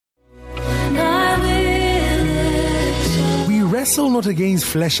wrestle not against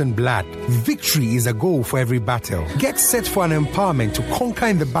flesh and blood. Victory is a goal for every battle. Get set for an empowerment to conquer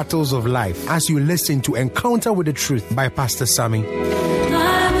in the battles of life as you listen to Encounter with the Truth by Pastor Sammy.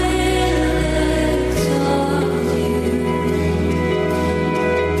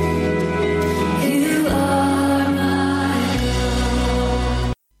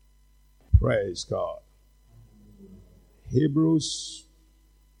 Praise God. Hebrews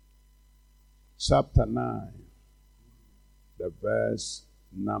chapter 9, the verse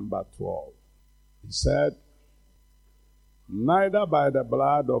number 12. He said, neither by the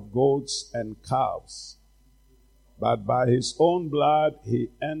blood of goats and calves, but by his own blood he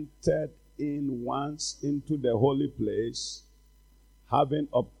entered in once into the holy place, having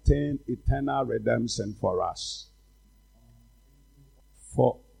obtained eternal redemption for us.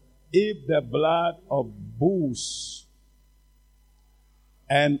 For if the blood of bulls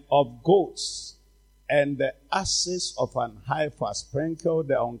and of goats and the ashes of an heifer sprinkle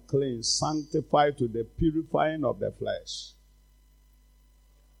the unclean, sanctify to the purifying of the flesh,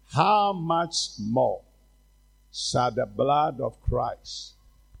 how much more shall the blood of Christ,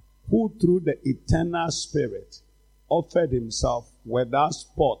 who through the eternal Spirit offered himself without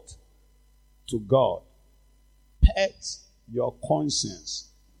spot to God, purge your conscience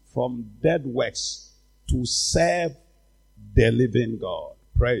from dead works to serve the living God.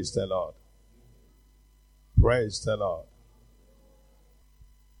 Praise the Lord. Praise the Lord.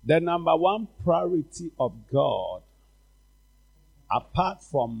 The number one priority of God, apart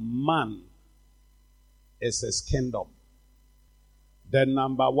from man, is his kingdom. The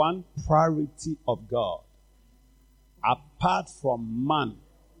number one priority of God, apart from man,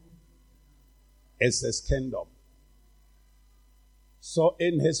 is his kingdom. So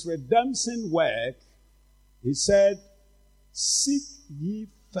in his redemption work, he said, seek ye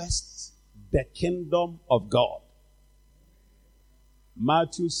first the kingdom of God.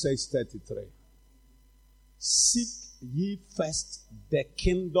 Matthew 6:33. Seek ye first the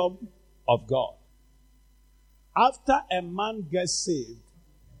kingdom of God. After a man gets saved,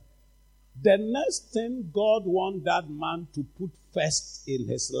 the next thing God wants that man to put first in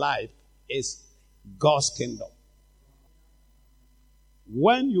his life is God's kingdom.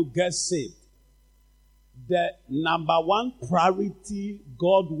 When you get saved, the number one priority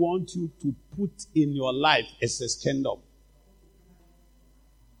God wants you to put in your life is his kingdom.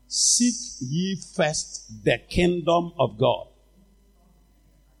 Seek ye first the kingdom of God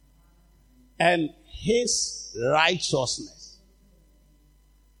and his righteousness,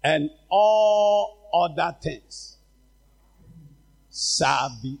 and all other things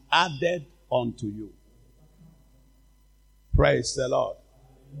shall be added unto you. Praise the Lord.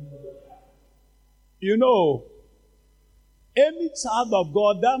 You know, any child of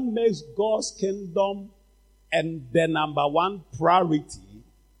God that makes God's kingdom and the number one priority,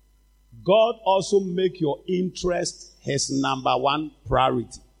 God also make your interest his number one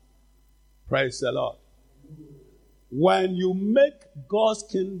priority. Praise the Lord. When you make God's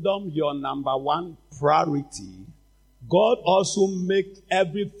kingdom your number one priority, God also make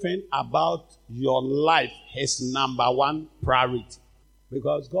everything about your life his number one priority.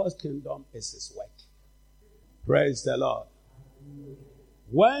 Because God's kingdom is his work. Praise the Lord.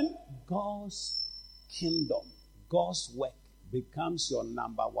 When God's kingdom, God's work becomes your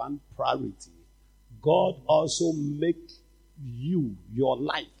number one priority, God also make you, your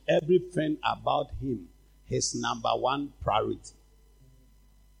life, everything about him, his number one priority.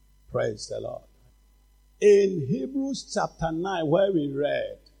 Praise the Lord. In Hebrews chapter 9, where we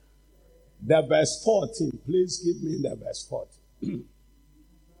read the verse 14, please give me the verse 14.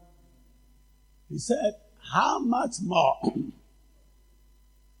 He said, how much more?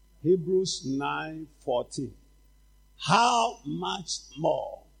 Hebrews 9:14. How much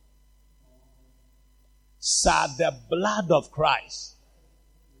more shall the blood of Christ,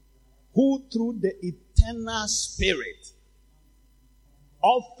 who through the eternal Spirit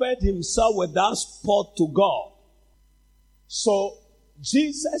offered himself without spot to God. So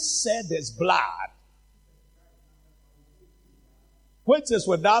Jesus shed his blood, which is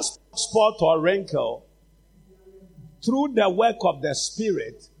without spot or wrinkle, through the work of the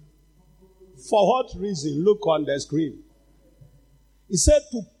Spirit. For what reason? Look on the screen. He said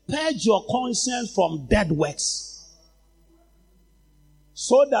to purge your conscience from dead works,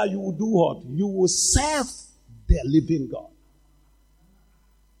 so that you will do what? You will serve the living God.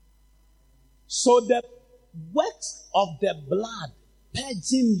 So the works of the blood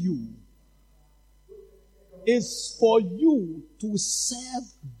purging you is for you to serve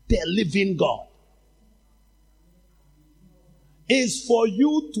the living God. Is for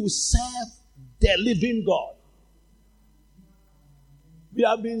you to serve the living God. We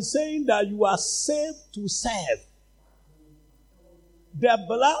have been saying that you are saved to serve. The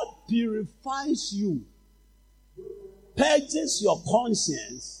blood purifies you, purges your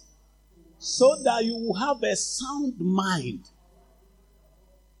conscience, so that you will have a sound mind.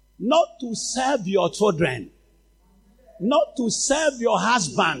 Not to serve your children, not to serve your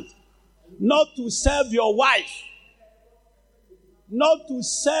husband, not to serve your wife, not to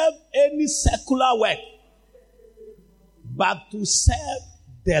serve any secular work, but to serve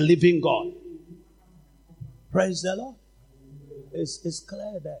the living God. Praise the Lord. It's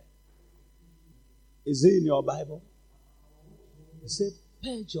clear there. Is it in your Bible? It said,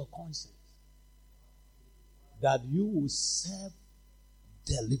 purge your conscience, that you will serve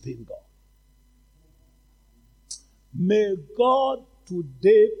the living God. May God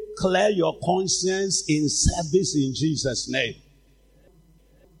today clear your conscience in service in Jesus' name.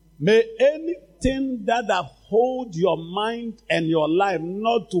 May anything that uphold your mind and your life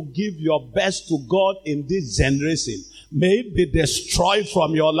not to give your best to God in this generation, may it be destroyed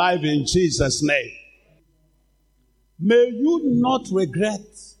from your life in Jesus' name. May you not regret.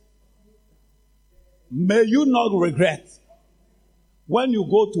 May you not regret when you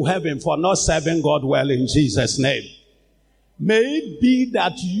go to heaven for not serving God well in Jesus' name. May it be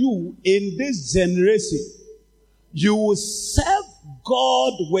that you, in this generation, you will serve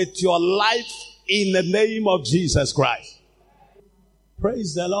God with your life in the name of Jesus Christ.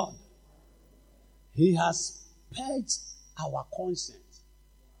 Praise the Lord. He has purged our conscience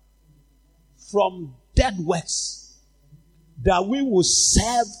from dead works, that we will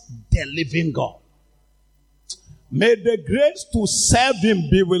serve the living God. May the grace to serve Him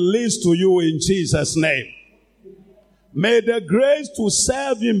be released to you in Jesus' name. May the grace to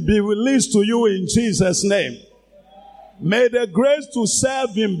serve Him be released to you in Jesus' name. May the grace to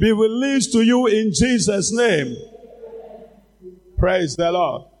serve Him be released to you in Jesus' name. Praise the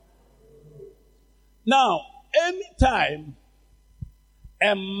Lord. Now, anytime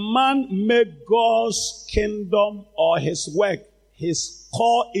a man makes God's kingdom or his work his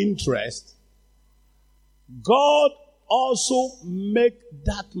core interest, God also make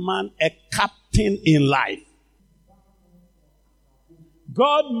that man a captain in life.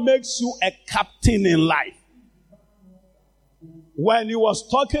 God makes you a captain in life. When he was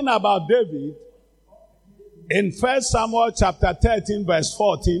talking about David, in 1 Samuel chapter 13 verse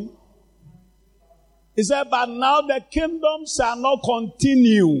 14, he said, but now the kingdom shall not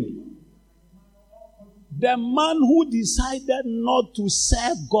continue. The man who decided not to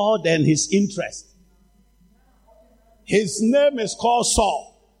serve God and his interest, his name is called Saul.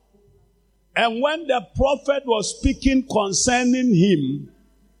 And when the prophet was speaking concerning him,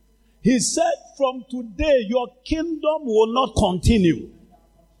 he said, from today your kingdom will not continue.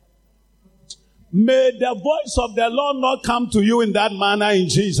 May the voice of the Lord not come to you in that manner in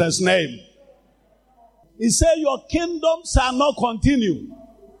Jesus' name. He said, your kingdom shall not continue.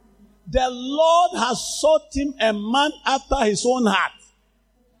 The Lord has sought him a man after his own heart.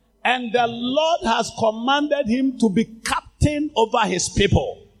 And the Lord has commanded him to be captain over his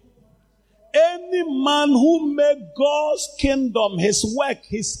people. Any man who made God's kingdom his work,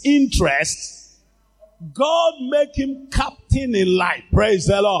 his interest, God make him captain in life. Praise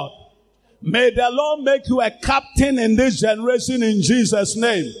the Lord. May the Lord make you a captain in this generation in Jesus'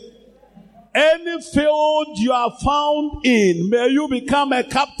 name. Any field you are found in, may you become a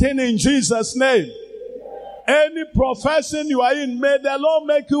captain in Jesus' name. Any profession you are in, may the Lord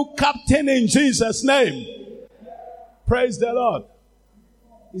make you captain in Jesus' name. Praise the Lord.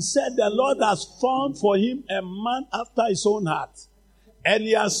 He said the Lord has found for him a man after his own heart. And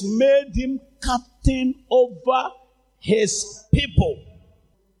he has made him captain over his people.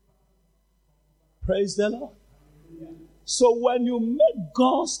 Praise the Lord. So when you make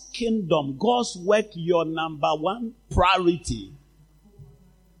God's kingdom, God's work your number one priority,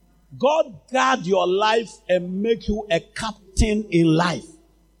 God guard your life and make you a captain in life.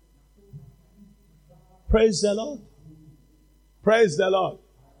 Praise the Lord. Praise the Lord.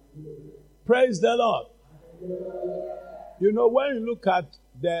 Praise the Lord. You know, when you look at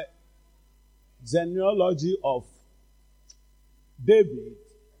the genealogy of David,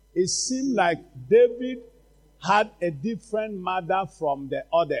 it seemed like David had a different mother from the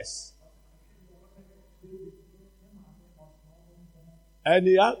others. And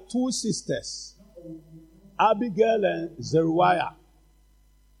he had two sisters, Abigail and Zeruiah.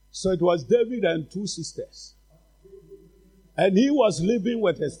 So it was David and two sisters. And he was living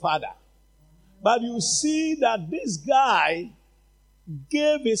with his father. But you see that this guy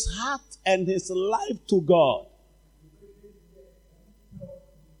gave his heart and his life to God.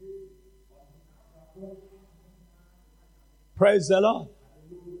 Praise the Lord.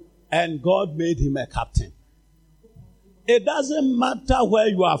 and God made him a captain. It doesn't matter where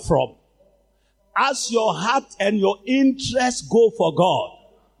you are from. As your heart and your interests go for God,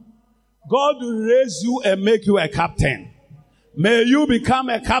 God will raise you and make you a captain. May you become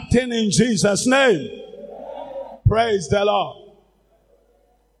a captain in Jesus' name. Praise the Lord.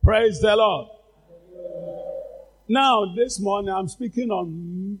 Praise the Lord. Now, this morning I'm speaking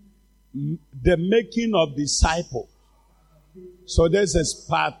on the making of disciples. So this is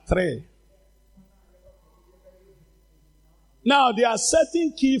part 3. Now, there are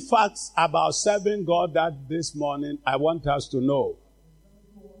certain key facts about serving God that this morning I want us to know.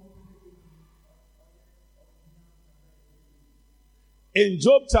 In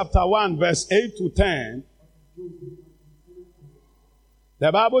Job chapter 1, verse 8 to 10,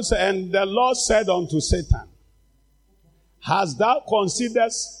 the Bible says, and the Lord said unto Satan, hast thou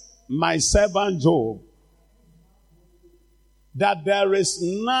considered my servant Job, that there is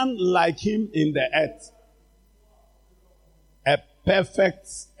none like him in the earth, a perfect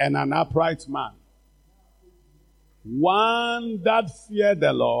and an upright man, one that feared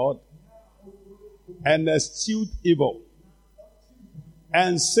the Lord and eschewed evil.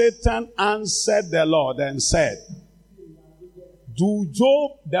 And Satan answered the Lord and said, do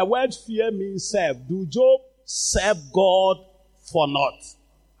Job, the word fear means serve, do Job serve God for naught?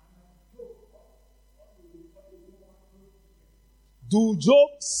 Do Job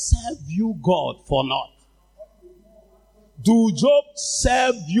serve you God for naught? Do Job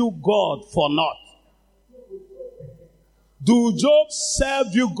serve you God for naught? Do Job serve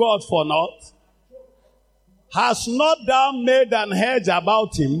you God for naught? Has not thou made an hedge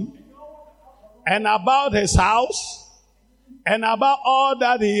about him, and about his house, and about all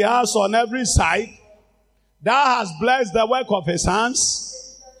that he has on every side? Thou hast blessed the work of his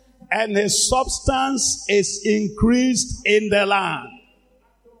hands, and his substance is increased in the land.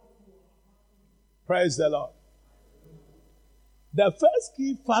 Praise the Lord. The first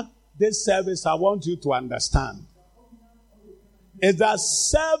key fact this service I want you to understand is that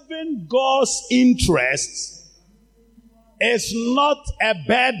serving God's interests is not a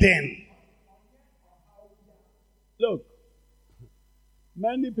burden. Look,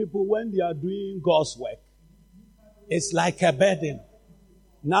 many people, when they are doing God's work, it's like a burden.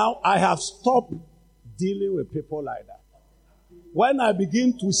 Now, I have stopped dealing with people like that. When I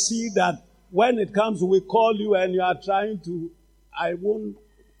begin to see that when it comes, we call you and you are trying to, I won't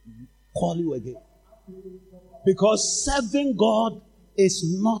call you again. Because serving God is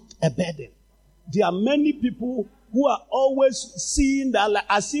not a burden. There are many people who are always seeing that like,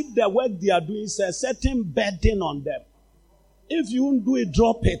 as if the work they are doing is a certain burden on them. If you won't do it,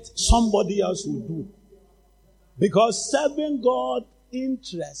 drop it. Somebody else will do. Because serving God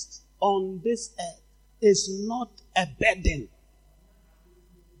interest on this earth is not a burden.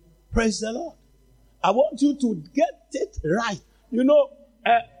 Praise the Lord. I want you to get it right. You know,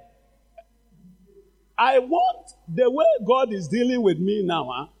 I want the way God is dealing with me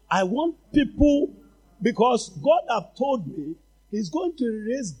now. I want people, because God have told me He's going to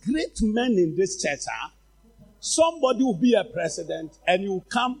raise great men in this church. Somebody will be a president and you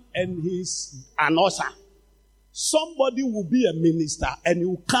come and he's an usher. Somebody will be a minister and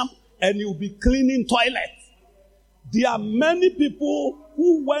you come and you'll be cleaning toilets. There are many people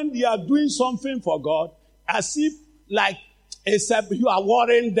who, when they are doing something for God, as if like you are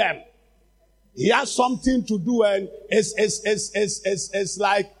worrying them. He has something to do and it's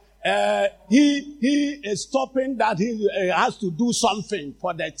like he is stopping that he has to do something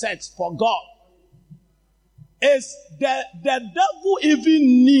for the church, for God. It's the devil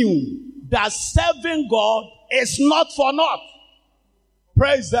even knew that serving God is not for naught.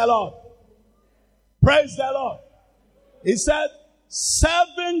 Praise the Lord. Praise the Lord. He said,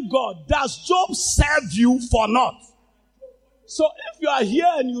 serving God, does Job serve you for naught? So if you are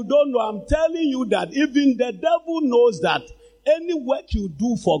here and you don't know, I'm telling you that even the devil knows that any work you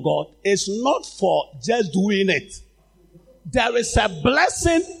do for God is not for just doing it. There is a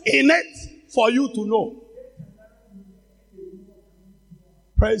blessing in it for you to know.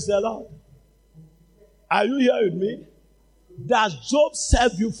 Praise the Lord. Are you here with me? Does Job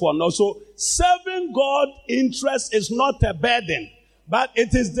serve you for naught? So serving God interest is not a burden, but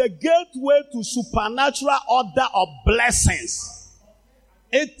it is the gateway to supernatural order of blessings.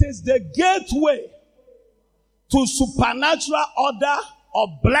 It is the gateway to supernatural order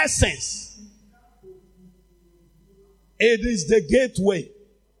of blessings. It is the gateway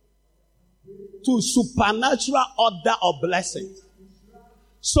to supernatural order of blessings.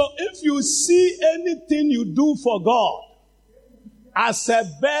 So if you see anything you do for God as a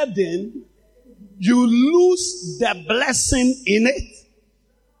burden, you lose the blessing in it.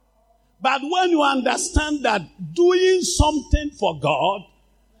 But when you understand that doing something for God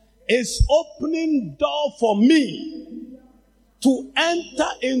is opening door for me to enter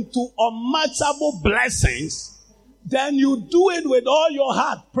into unmatchable blessings, then you do it with all your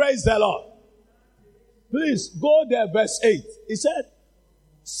heart. Praise the Lord. Please go there, verse 8. He said,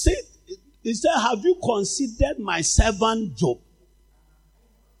 have you considered my servant Job?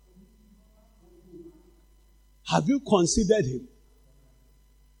 Have you considered him?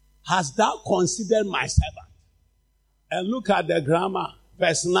 Hast thou considered my servant? And look at the grammar,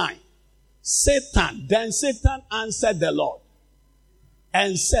 verse 9. Then Satan answered the Lord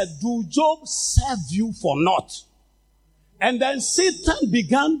and said, do Job serve you for naught? And then Satan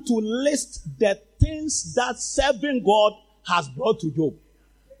began to list the things that serving God has brought to Job.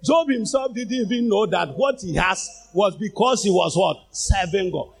 Job himself didn't even know that what he has was because he was what?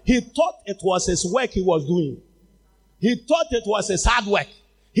 Serving God. He thought it was his work he was doing. He thought it was his hard work.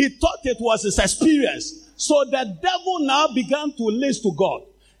 He thought it was his experience. So the devil now began to list to God.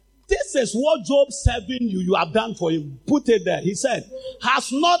 This is what Job serving you have done for him. Put it there. He said,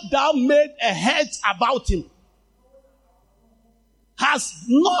 has not thou made a hedge about him? Has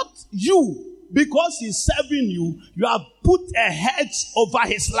not you, because he's serving you, you have put a hedge over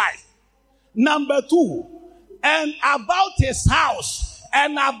his life. Number 2, and about his house,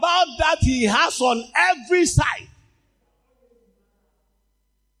 and about that he has on every side.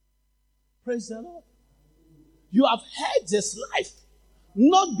 Praise the Lord. You have hedged his life,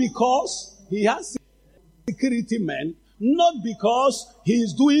 not because he has security men, not because he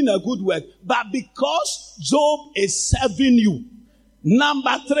is doing a good work, but because Job is serving you.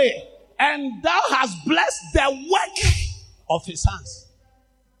 Number 3, and thou hast blessed the work of his hands.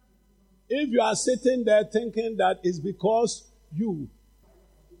 If you are sitting there thinking that it's because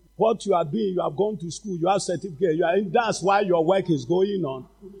what you are doing, you have gone to school, you have certificate, that's why your work is going on.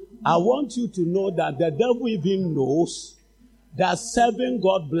 I want you to know that the devil even knows that serving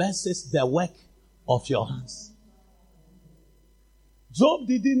God blesses the work of your hands. Job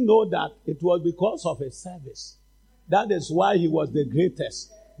didn't know that it was because of his service. That is why he was the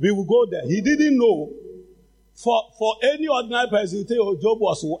greatest. We will go there. He didn't know. For any ordinary person, you think, Job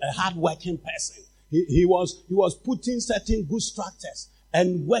was a hard-working person. He was putting certain good structures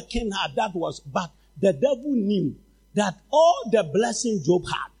and working hard. But the devil knew that all the blessing Job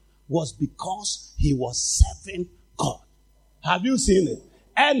had was because he was serving God. Have you seen it?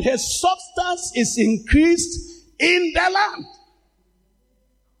 And his substance is increased in the land.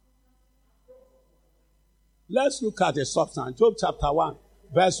 Let's look at the substance. Job chapter 1,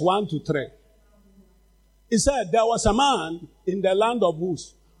 verse 1 to 3. He said, there was a man in the land of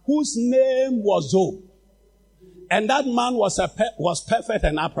Uz whose name was Job. And that man was perfect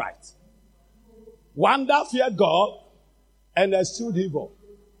and upright. One that feared God and eschewed evil.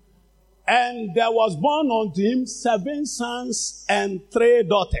 And there was born unto him 7 sons and 3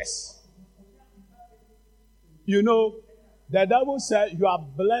 daughters. You know, the devil said, you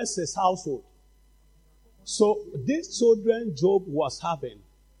have blessed his household. So these children Job was having,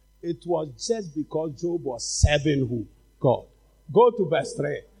 it was just because Job was serving who? God. Go to verse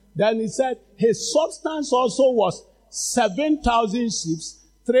 3. Then he said, his substance also was 7,000 sheep,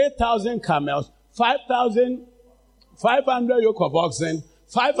 3,000 camels, 5,500 yoke of oxen,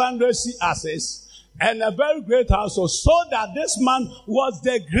 500 sea asses, and a very great household, so that this man was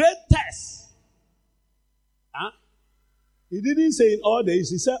the greatest. He didn't say in all days,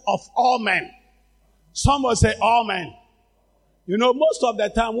 he said of all men. Some will say all men. You know, most of the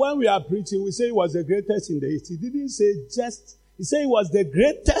time when we are preaching, we say he was the greatest in the East. He didn't say just, he said he was the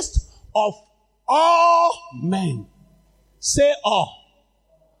greatest of all men. Say all.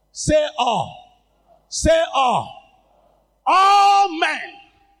 Say all. Say all. All men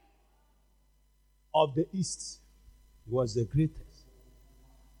of the East. He was the greatest.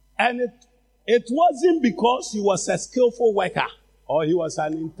 And it wasn't because he was a skillful worker or he was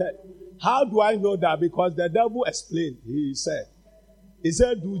an intern. How do I know that? Because the devil explained. He said,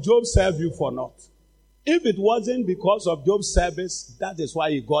 do Job serve you for naught? If it wasn't because of Job's service, that is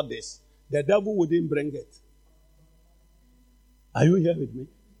why he got this. The devil wouldn't bring it. Are you here with me?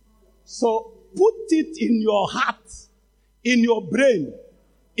 So put it in your heart, in your brain,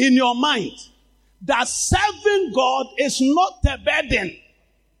 in your mind, that serving God is not a burden.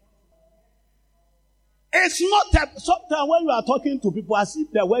 It's not sometimes when you are talking to people as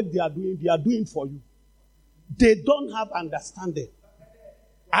if the work they are doing for you. They don't have understanding.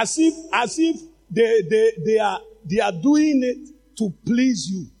 As if they are doing it to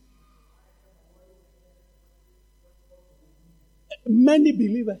please you. Many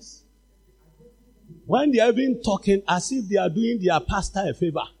believers, when they are even talking as if they are doing their pastor a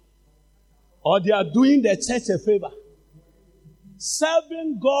favor. or they are doing the church a favor.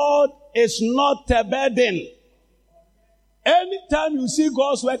 Serving God is not a burden. Anytime you see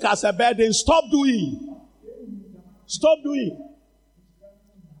God's work as a burden, stop doing. Stop doing.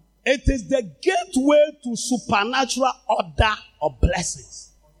 It is the gateway to supernatural order of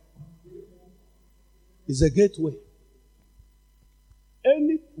blessings. It's a gateway.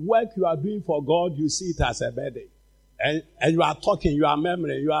 Any work you are doing for God, you see it as a burden. And you are talking, you are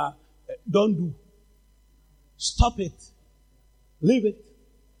murmuring, don't do. Stop it. Leave it.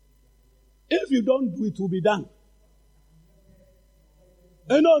 If you don't do it, will be done.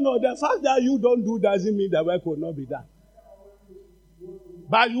 No, the fact that you don't do doesn't mean the work will not be done.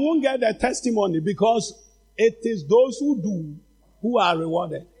 But you won't get the testimony because it is those who do who are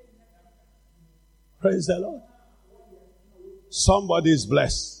rewarded. Praise the Lord. Somebody is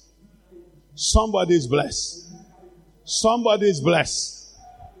blessed. Somebody is blessed. Somebody is blessed.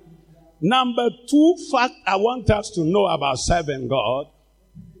 Number 2 fact I want us to know about serving God.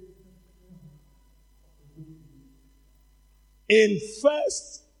 In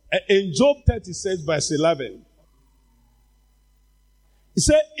Job 36 verse 11. He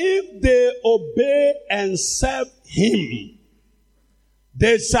said, if they obey and serve him,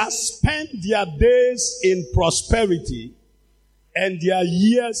 they shall spend their days in prosperity and their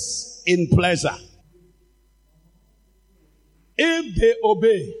years in pleasure. If they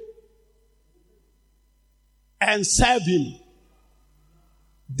obey and serve him,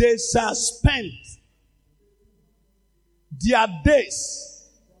 they shall spend their days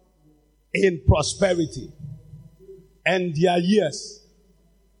in prosperity and their years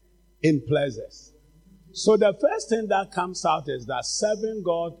in pleasures. So the first thing that comes out is that serving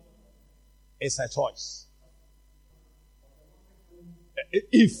God is a choice.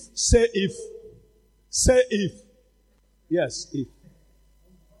 Say if. Yes, if.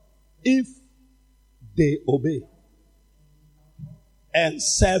 If they obey and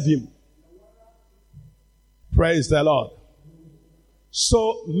serve him. Praise the Lord.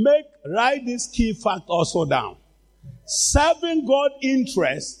 So write this key fact also down. Serving God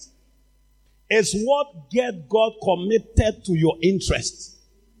interest is what gets God committed to your interest.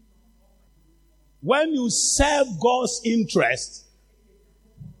 When you serve God's interest,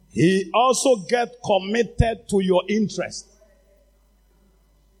 he also gets committed to your interest.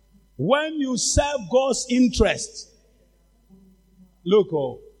 When you serve God's interest,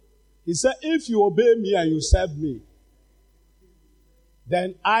 look, he said, if you obey me and you serve me,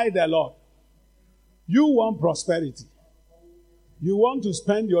 then I, the Lord, you want prosperity. You want to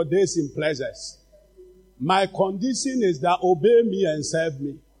spend your days in pleasures. My condition is that obey me and serve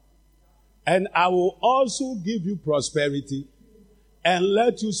me. And I will also give you prosperity and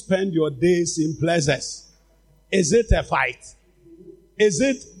let you spend your days in pleasures. Is it a fight? Is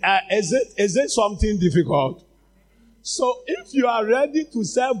it something difficult? So if you are ready to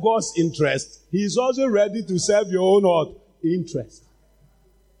serve God's interest, he is also ready to serve your own interest.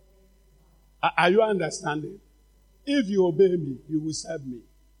 Are you understanding? If you obey me, you will serve me.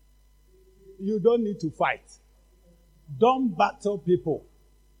 You don't need to fight. Don't battle people.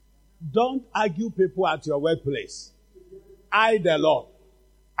 Don't argue people at your workplace. I, the Lord,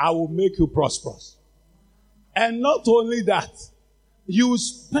 I will make you prosperous. And not only that, you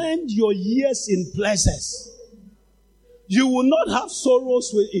spend your years in pleasures. You will not have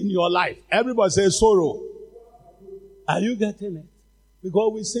sorrows in your life. Everybody says sorrow. Are you getting it?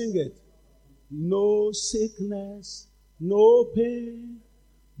 Because we sing it. No sickness, no pain,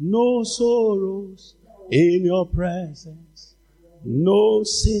 no sorrows in your presence. No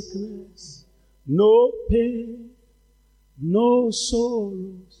sickness, no pain, no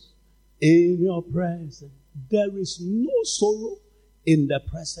sorrows in your presence. There is no sorrow in the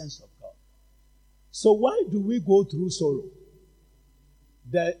presence of God. So why do we go through sorrow?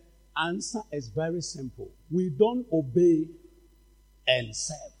 The answer is very simple. We don't obey and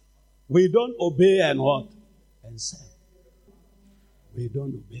serve. We don't obey and what? And serve. We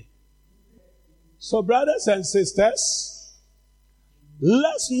don't obey. So brothers and sisters,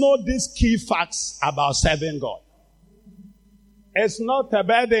 let's know these key facts about serving God. It's not a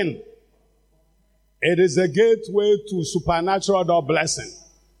burden. It is a gateway to supernatural blessing.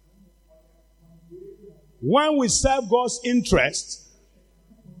 When we serve God's interest,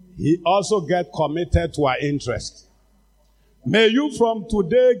 he also gets committed to our interest. May you from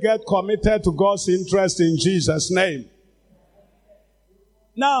today get committed to God's interest in Jesus' name.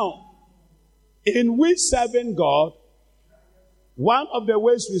 Now, in we serving God, one of the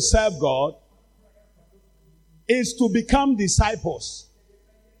ways we serve God is to become disciples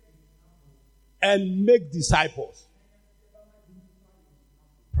and make disciples.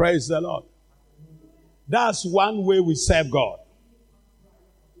 Praise the Lord. That's one way we serve God.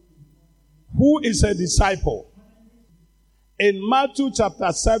 Who is a disciple? In Matthew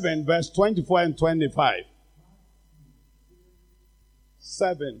chapter 7, verse 24 and 25.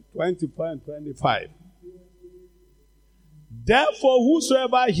 7, 24 and 25. Therefore,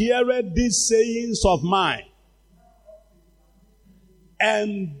 whosoever heareth these sayings of mine,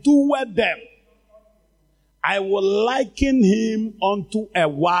 and doeth them, I will liken him unto a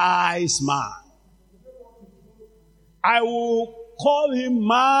wise man. I will call him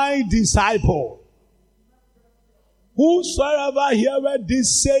my disciple. Whosoever heareth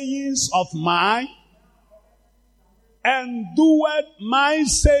these sayings of mine, and doeth my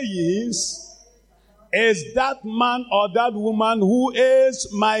sayings, is that man or that woman who is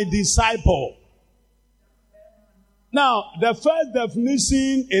my disciple. Now, the first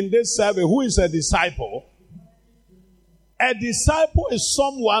definition in this survey, who is a disciple? A disciple is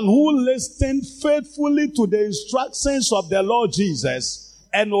someone who listens faithfully to the instructions of the Lord Jesus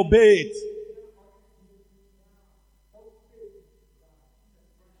and obey it.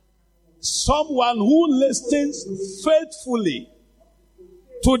 Someone who listens faithfully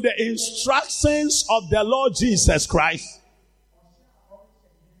to the instructions of the Lord Jesus Christ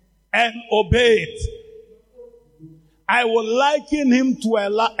and obey it. I will liken him to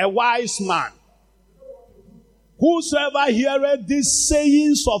a wise man. Whosoever heareth these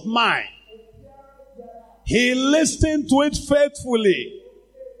sayings of mine, he listened to it faithfully,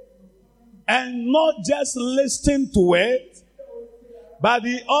 and not just listen to it, but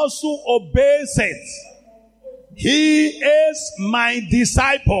he also obeys it. He is my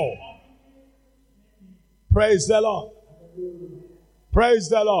disciple. Praise the Lord. Praise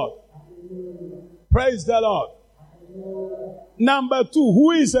the Lord. Praise the Lord. Number 2,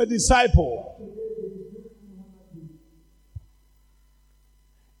 who is a disciple?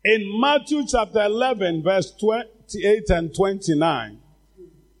 In Matthew chapter 11, verse 28 and 29,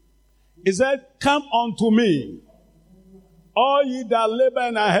 it said, "Come unto me, all ye that labor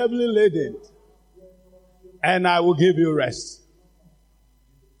and are heavily laden, and I will give you rest."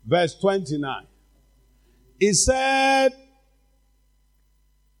 Verse 29. He said,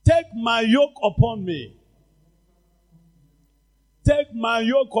 "Take my yoke upon me. Take my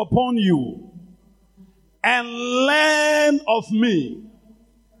yoke upon you, and learn of me."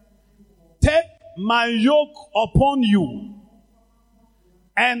 Take my yoke upon you,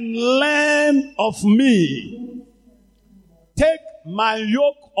 and learn of me. Take my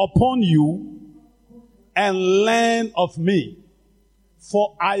yoke upon you, and learn of me.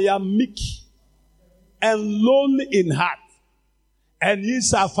 For I am meek and lowly in heart, and ye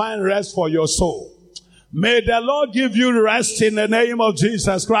shall find rest for your soul. May the Lord give you rest in the name of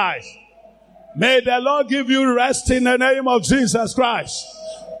Jesus Christ. May the Lord give you rest in the name of Jesus Christ.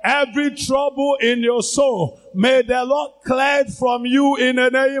 Every trouble in your soul, may the Lord clear it from you in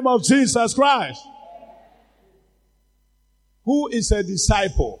the name of Jesus Christ. Who is a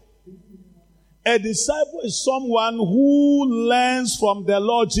disciple? A disciple is someone who learns from the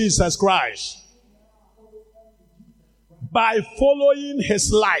Lord Jesus Christ by following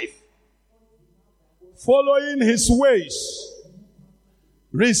his life, following his ways,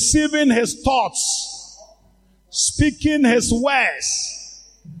 receiving his thoughts, speaking his words,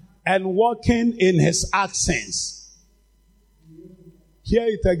 and walking in his actions. Hear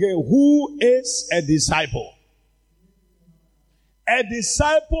it again. Who is a disciple? A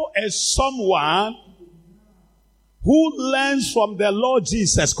disciple is someone who learns from the Lord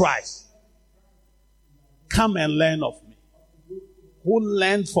Jesus Christ. Come and learn of me. Who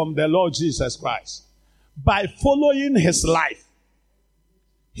learned from the Lord Jesus Christ by following his life.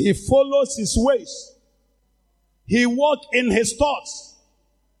 He follows his ways. He walks in his thoughts.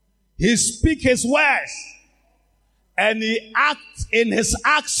 He speaks his words, and he acts in his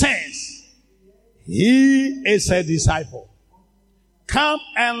actions. He is a disciple. Come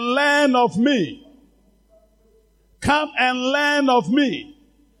and learn of me. Come and learn of me.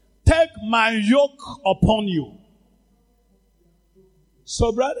 Take my yoke upon you.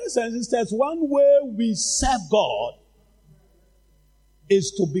 So, brothers and sisters, one way we serve God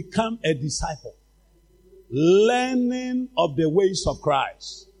is to become a disciple, learning of the ways of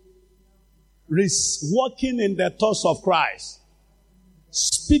Christ. Walking in the thoughts of Christ,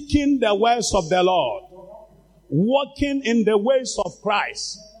 speaking the words of the Lord, walking in the ways of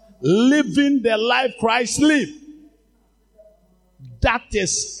Christ, living the life Christ lived. That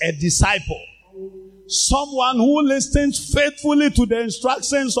is a disciple. Someone who listens faithfully to the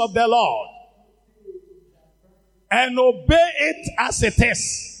instructions of the Lord and obey it as it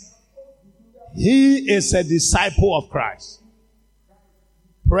is. He is a disciple of Christ.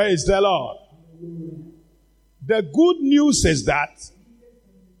 Praise the Lord. The good news is that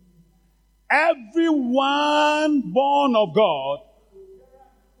everyone born of God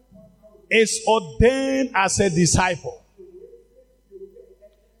is ordained as a disciple.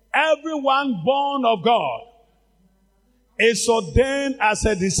 Everyone born of God is ordained as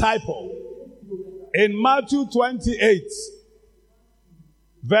a disciple. In Matthew 28,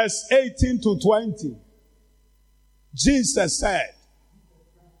 verse 18 to 20, Jesus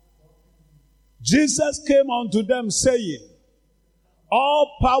came unto them saying,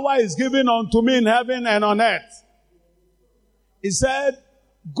 all power is given unto me in heaven and on earth. He said,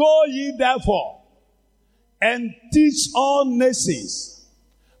 go ye therefore and teach all nations,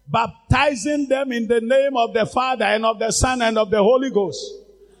 baptizing them in the name of the Father and of the Son and of the Holy Ghost,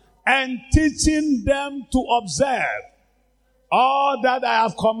 and teaching them to observe all that I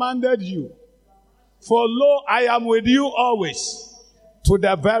have commanded you. For lo, I am with you always to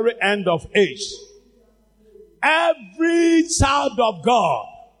the very end of age. Every child of God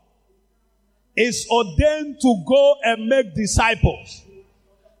is ordained to go and make disciples.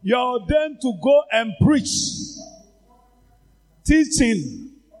 You're ordained to go and preach,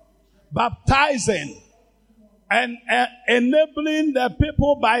 teaching, baptizing, and enabling the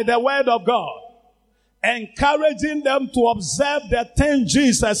people by the word of God, encouraging them to observe the things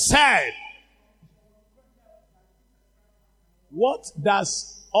Jesus said. What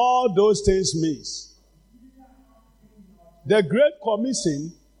does all those things mean? The Great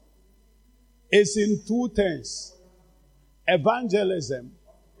Commission is in two things: evangelism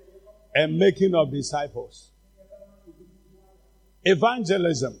and making of disciples.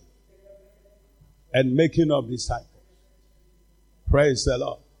 Evangelism and making of disciples. Praise the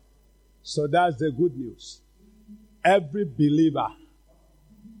Lord. So that's the good news. Every believer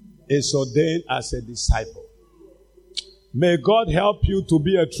is ordained as a disciple. May God help you to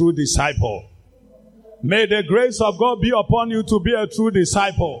be a true disciple. May the grace of God be upon you to be a true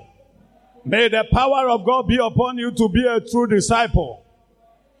disciple. May the power of God be upon you to be a true disciple.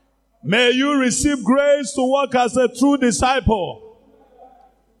 May you receive grace to work as a true disciple.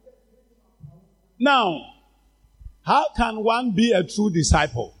 Now, how can one be a true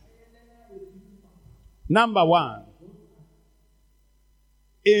disciple? Number one,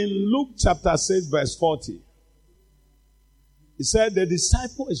 in Luke chapter 6 verse 40, he said the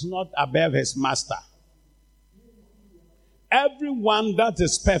disciple is not above his master. Everyone that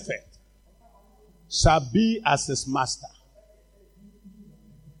is perfect shall be as his master.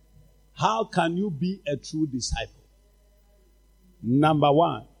 How can you be a true disciple? Number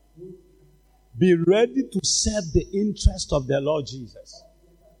one, be ready to serve the interest of the Lord Jesus.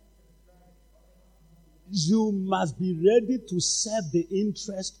 You must be ready to serve the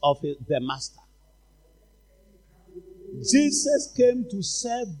interest of the master. Jesus came to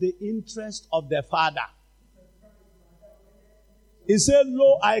serve the interest of the Father. He said,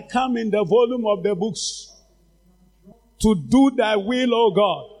 lo, I come in the volume of the books to do thy will, O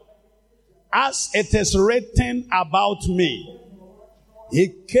God, as it is written about me. He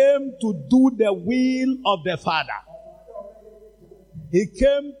came to do the will of the Father. He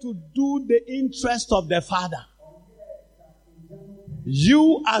came to do the interest of the Father.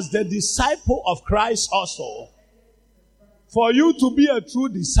 You, as the disciple of Christ also, for you to be a true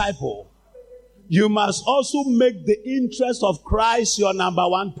disciple, you must also make the interest of Christ your number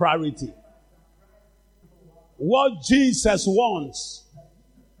one priority. What Jesus wants,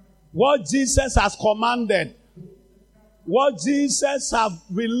 what Jesus has commanded, what Jesus has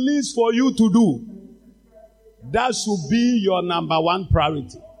released for you to do, that should be your number one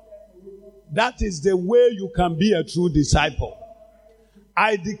priority. That is the way you can be a true disciple.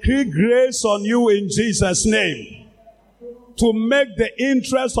 I decree grace on you in Jesus' name to make the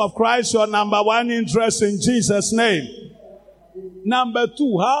interest of Christ your number one interest in Jesus' name. Number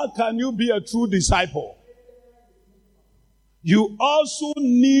two, how can you be a true disciple? You also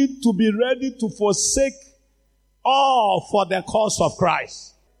need to be ready to forsake all for the cause of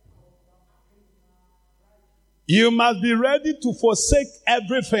Christ. You must be ready to forsake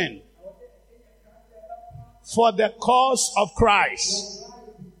everything for the cause of Christ.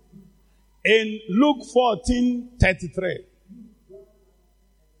 In Luke 14:33.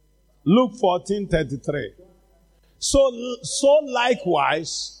 Luke 14:33. So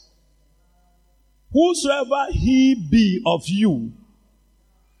likewise, whosoever he be of you,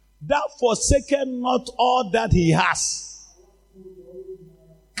 that forsaketh not all that he has,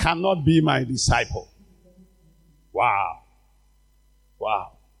 cannot be my disciple. Wow.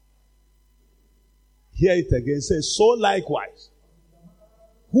 Wow. Hear it again. Say, so likewise,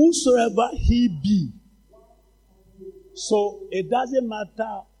 whosoever he be. So it doesn't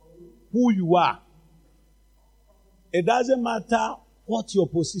matter who you are. It doesn't matter what your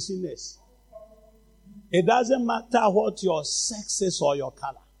position is. It doesn't matter what your sex is or your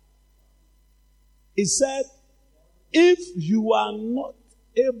color. It said, if you are not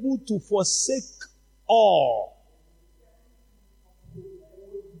able to forsake all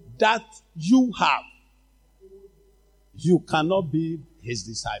that you have, you cannot be his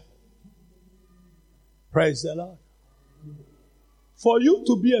disciple. Praise the Lord. For you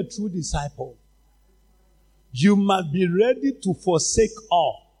to be a true disciple, you must be ready to forsake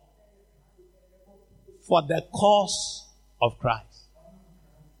all for the cause of Christ.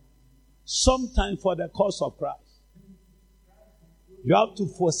 Sometimes for the cause of Christ. You have to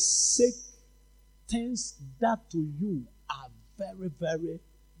forsake things that to you are very, very,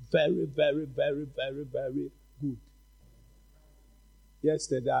 very, very, very, very, very good.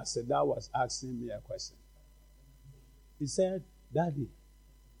 Yesterday, Dad was asking me a question. He said, Daddy,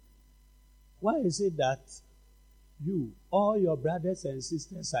 why is it that all your brothers and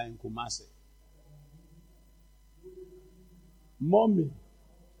sisters are in Kumasi? Mommy,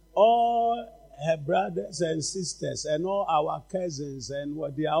 all her brothers and sisters and all our cousins and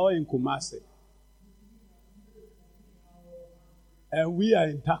they are all in Kumasi. And we are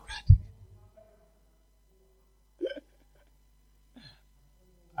in Takoradi.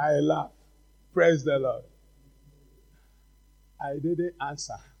 I laugh. Praise the Lord. I didn't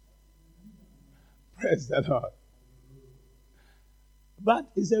answer. Praise the Lord.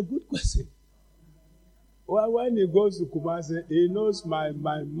 But it's a good question. Well, when he goes to Kumasi, he knows my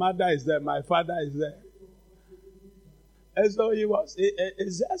mother is there, my father is there. And so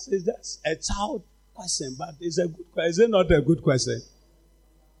it's just a child question, but it's a good question. Is it not a good question?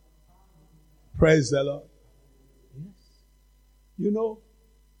 Praise the Lord. Yes. You know,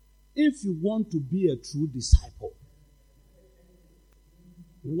 if you want to be a true disciple,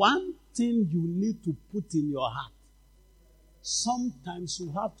 one thing you need to put in your heart, sometimes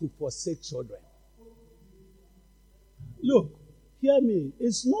you have to forsake children. Look, hear me.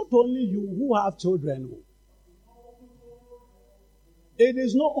 It's not only you who have children. It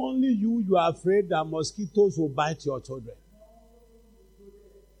is not only you are afraid that mosquitoes will bite your children.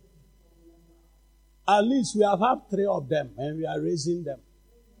 At least we have had 3 of them and we are raising them.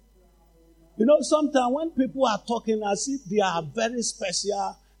 You know, sometimes when people are talking as if they are very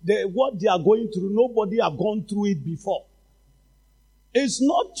special, what they are going through, nobody have gone through it before. It's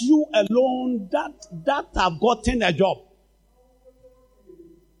not you alone that have gotten a job.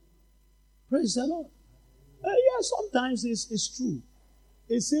 Praise the Lord. Yeah, sometimes it's true.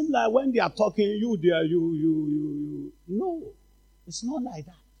 It seems like when they are talking, you. No, it's not like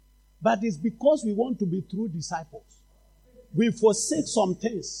that. But it's because we want to be true disciples. We forsake some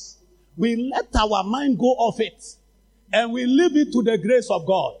things. We let our mind go off it. And we leave it to the grace of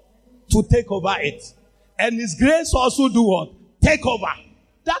God to take over it. And His grace also do what? Take over.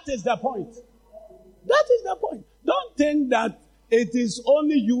 That is the point. That is the point. Don't think that it is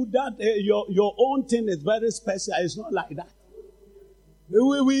only you that your own thing is very special. It's not like that.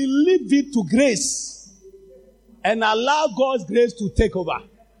 We leave it to grace and allow God's grace to take over.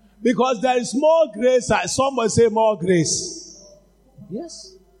 Because there is more grace. Somebody say more grace.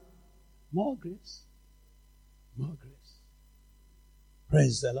 Yes. More grace. More grace.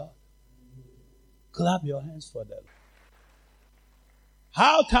 Praise the Lord. Clap your hands for them.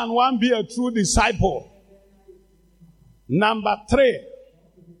 How can one be a true disciple? Number 3.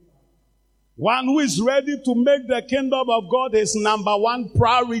 One who is ready to make the kingdom of God his number 1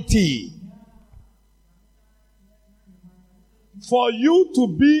 priority. For you to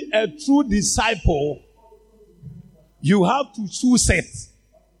be a true disciple, you have to choose it.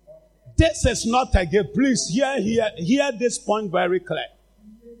 This is not a gift. Please hear this point very clear.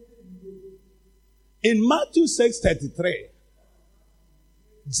 In Matthew 6:33,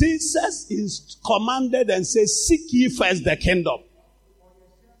 Jesus is commanded and says, seek ye first the kingdom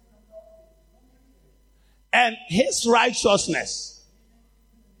and his righteousness,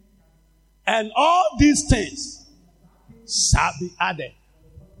 and all these things shall be added.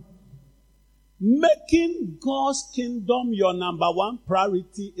 Making God's kingdom your number 1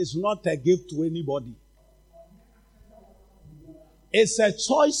 priority is not a gift to anybody. It's a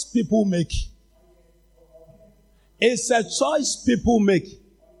choice people make. It's a choice people make.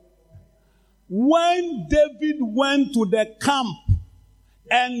 When David went to the camp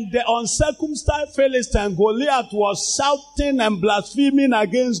and the uncircumcised Philistine Goliath was shouting and blaspheming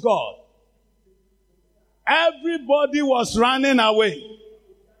against God, everybody was running away.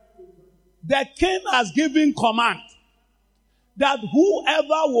 The king has given command that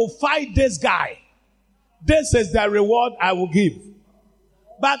whoever will fight this guy, this is the reward I will give.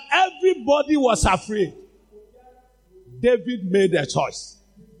 But everybody was afraid. David made a choice.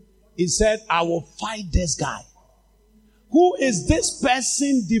 He said, I will fight this guy. Who is this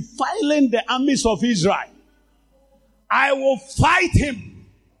person defiling the armies of Israel? I will fight him.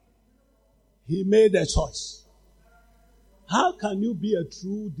 He made a choice. How can you be a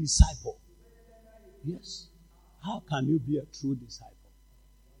true disciple? Yes. How can you be a true disciple?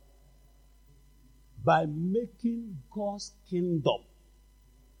 By making God's kingdom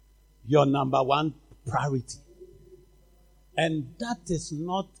your number one priority. And that is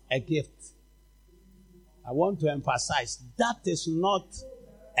not a gift. I want to emphasize, that is not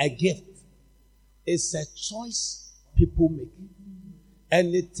a gift. It's a choice people make.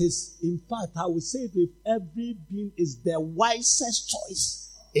 And it is, in fact, I will say it with every being, is the wisest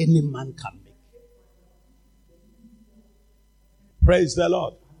choice any man can make. Praise the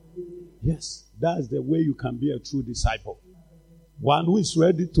Lord. Yes, that's the way you can be a true disciple. One who is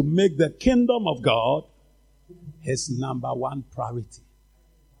ready to make the kingdom of God his number one priority.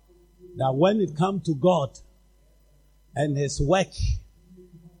 That when it comes to God and his work,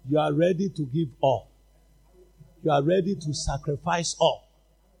 you are ready to give all. You are ready to sacrifice all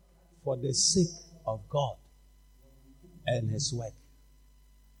for the sake of God and his work.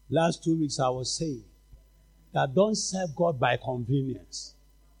 Last 2 weeks I was saying that don't serve God by convenience.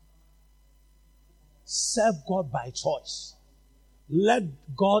 Serve God by choice. Let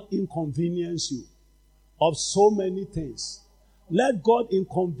God inconvenience you of so many things. Let God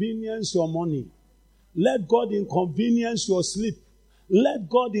inconvenience your money. Let God inconvenience your sleep. Let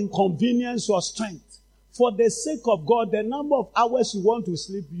God inconvenience your strength. For the sake of God, the number of hours you want to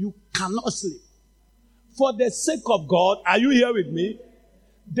sleep, you cannot sleep. For the sake of God, are you here with me?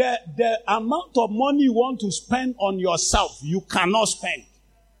 The amount of money you want to spend on yourself, you cannot spend.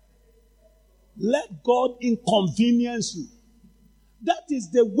 Let God inconvenience you. That is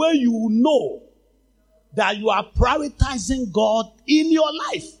the way you will know that you are prioritizing God in your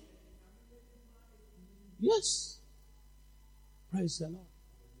life. Yes. Praise the Lord.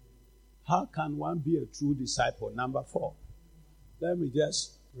 How can one be a true disciple? Number 4. Let me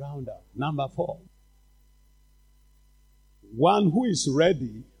just round up. Number 4. One who is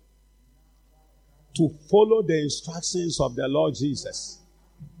ready to follow the instructions of the Lord Jesus,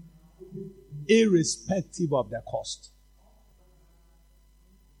 irrespective of the cost.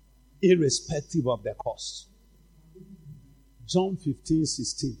 Irrespective of the cost. John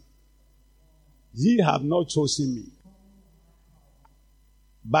 15:16. Ye have not chosen me,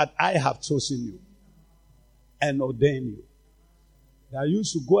 but I have chosen you and ordained you, that you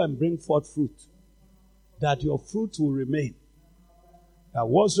should go and bring forth fruit, that your fruit will remain, that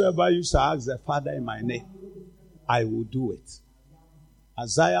whatsoever you shall ask the Father in my name, I will do it.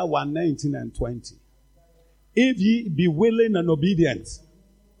 Isaiah 1:19 and 20. If ye be willing and obedient,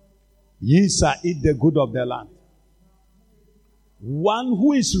 ye shall eat the good of the land. One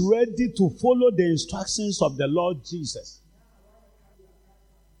who is ready to follow the instructions of the Lord Jesus,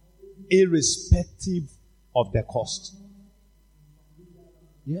 irrespective of the cost.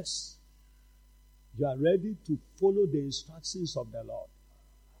 Yes. You are ready to follow the instructions of the Lord,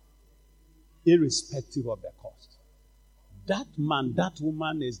 irrespective of the cost. That man, that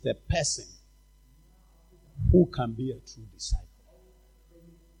woman is the person who can be a true disciple.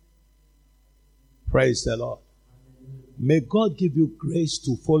 Praise the Lord. May God give you grace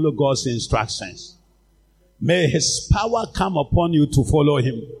to follow God's instructions. May his power come upon you to follow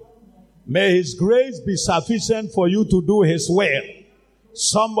him. May his grace be sufficient for you to do his will.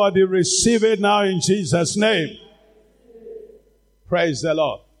 Somebody receive it now in Jesus' name. Praise the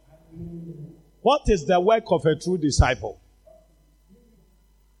Lord. What is the work of a true disciple?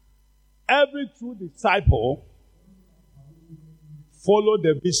 Every true disciple follow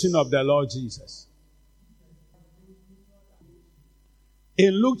the vision of the Lord Jesus.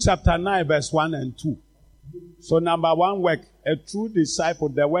 In Luke chapter 9, verse 1 and 2. So number 1 work, a true disciple,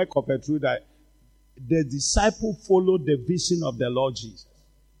 the work of a true disciple. The disciple followed the vision of the Lord Jesus.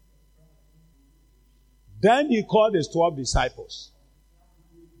 Then he called his 12 disciples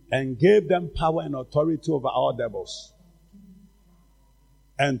and gave them power and authority over all devils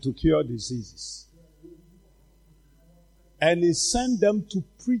and to cure diseases. And he sent them to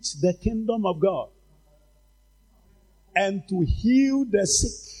preach the kingdom of God and to heal the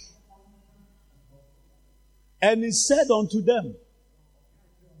sick. And he said unto them,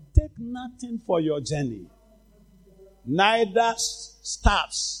 take nothing for your journey, neither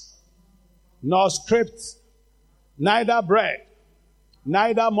staffs, nor script, neither bread,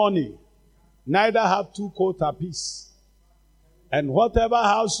 neither money, neither have 2 coats apiece. And whatever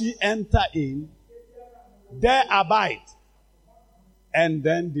house ye enter in, there abide. and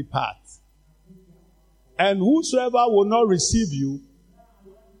then depart. And whosoever will not receive you,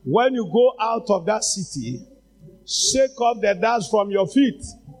 when you go out of that city, shake off the dust from your feet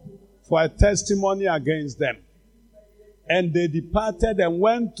for a testimony against them. And they departed and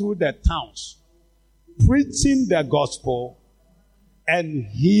went through the towns, preaching the gospel and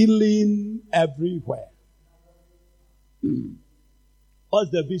healing everywhere.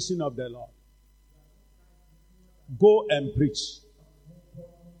 What's the vision of the Lord? Go and preach.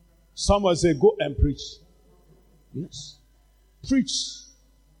 Someone say, go and preach. Yes. Preach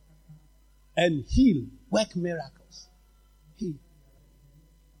and heal. Work miracles. Heal.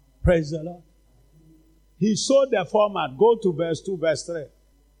 Praise the Lord. He showed the format. Go to verse 2, verse 3.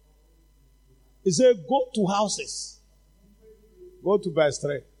 He said, go to houses. Go to verse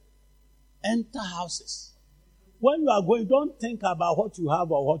 3. Enter houses. When you are going, don't think about what you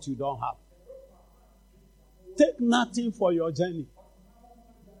have or what you don't have. Take nothing for your journey.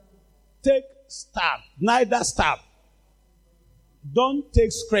 Take staff, neither staff. Don't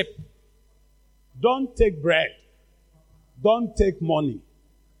take script. Don't take bread. Don't take money.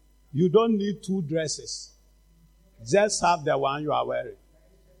 You don't need 2 dresses. Just have the one you are wearing.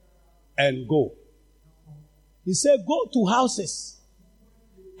 And go. He said, go to houses.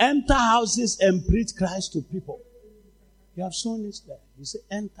 Enter houses and preach Christ to people. You have shown this there. He said,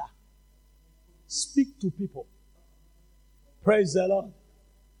 enter. Speak to people. Praise the Lord.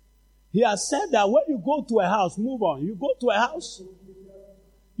 He has said that when you go to a house, move on. You go to a house,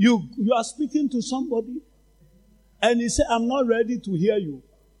 you are speaking to somebody, and he said, I'm not ready to hear you.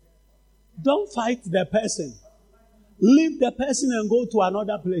 Don't fight the person. Leave the person and go to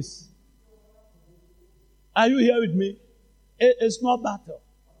another place. Are you here with me? It's not battle.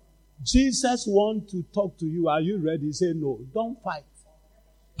 Jesus wants to talk to you. Are you ready? He said, no, don't fight.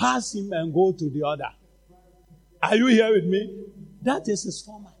 Pass him and go to the other. Are you here with me? That is his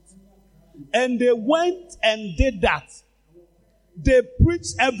format. And they went and did that. They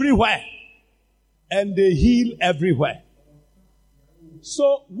preached everywhere. And they healed everywhere.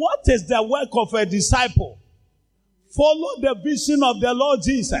 So what is the work of a disciple? Follow the vision of the Lord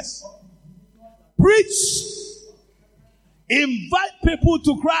Jesus. Preach. Invite people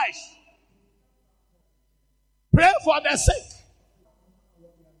to Christ. Pray for the sick.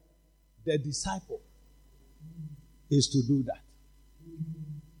 The disciple is to do that.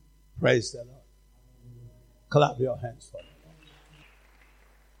 Praise the Lord. Clap your hands for it.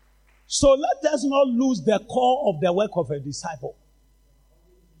 So let us not lose the core of the work of a disciple.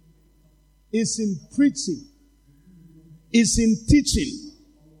 It's in preaching. It's in teaching.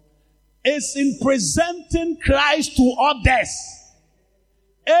 It's in presenting Christ to others.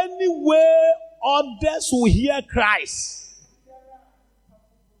 Anywhere others will hear Christ,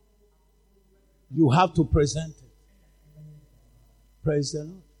 you have to present it. Praise the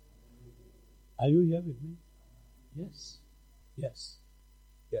Lord. Are you here with me? Yes. Yes.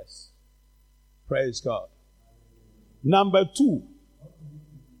 Yes. Praise God. Number 2.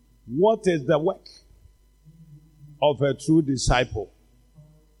 What is the work of a true disciple?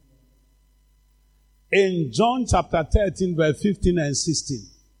 In John chapter 13, verse 15 and 16.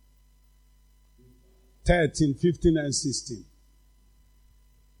 13, 15 and 16.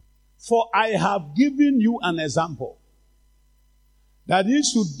 For I have given you an example, that ye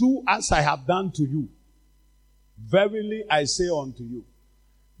should do as I have done to you. Verily I say unto you,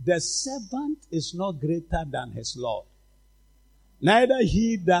 the servant is not greater than his Lord, neither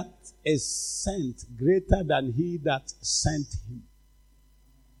he that is sent greater than he that sent him.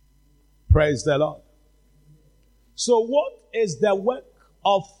 Praise the Lord. So what is the work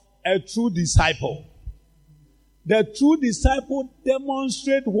of a true disciple? The true disciple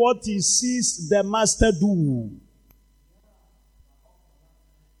demonstrates what he sees the master do.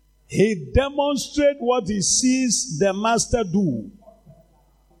 He demonstrates what he sees the master do.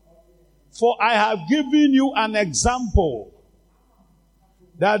 For I have given you an example,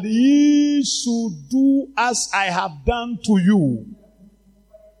 that ye should do as I have done to you.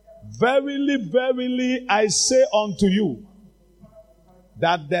 Verily, verily, I say unto you,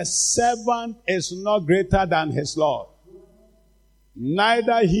 that the servant is not greater than his Lord,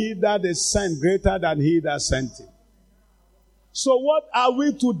 neither he that is sent greater than he that sent him. So what are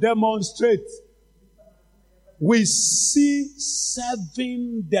we to demonstrate? We see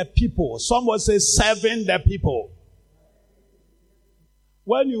serving the people. Someone say serving the people.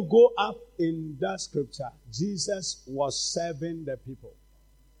 When you go up in that scripture, Jesus was serving the people.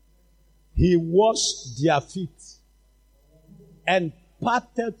 He washed their feet and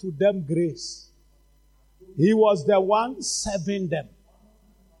imparted to them grace. He was the one serving them.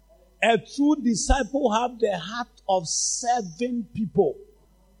 A true disciple have the heart of serving people.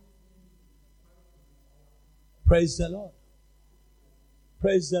 Praise the Lord.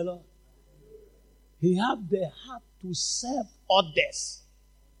 Praise the Lord. He have the heart to serve others.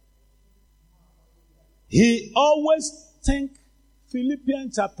 He always think,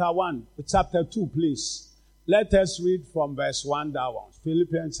 Philippians chapter 2, please. Let us read from verse 1 downwards.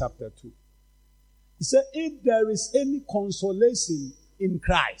 Philippians chapter 2. He said, if there is any consolation in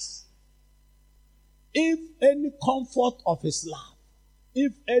Christ, if any comfort of his love,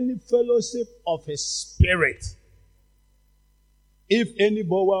 if any fellowship of his spirit, if any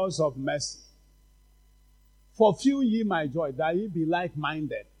bowels of mercy, fulfill ye my joy, that ye be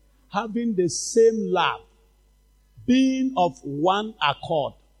like-minded, having the same love, being of one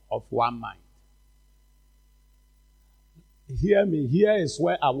accord, of one mind. Hear me. Here is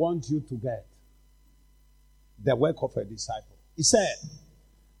where I want you to get the work of a disciple. He said,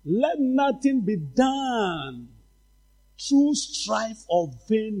 let nothing be done through strife or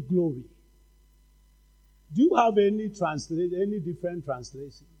vain glory. Do you have any different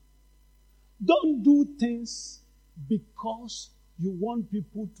translation? Don't do things because you want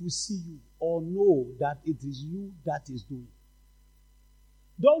people to see you or know that it is you that is doing.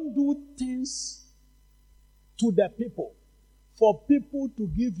 Don't do things to the people for people to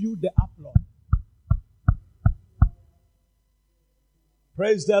give you the applause.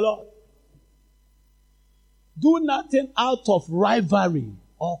 Praise the Lord. Do nothing out of rivalry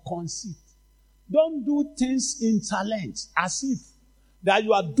or conceit. Don't do things in challenge as if that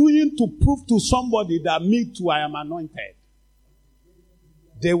you are doing to prove to somebody that me too, I am anointed.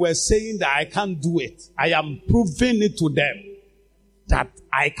 They were saying that I can't do it. I am proving it to them that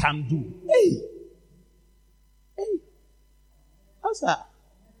I can do. Hey. Asa.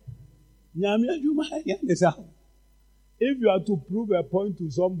 If you are to prove a point to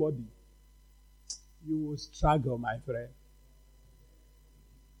somebody, you will struggle, my friend.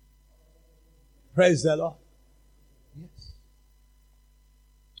 Praise the Lord. Yes.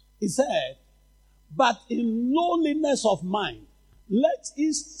 He said, but in lowliness of mind, let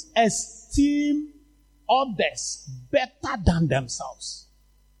us esteem others better than themselves.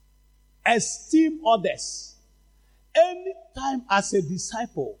 Esteem others. Anytime as a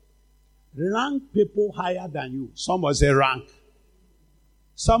disciple, rank people higher than you. Some will say rank.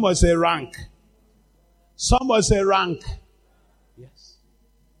 Some will say rank. Some will say rank. Yes.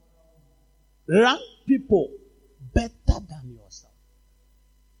 Rank people better than yourself.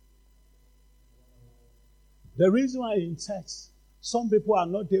 The reason why in church, some people are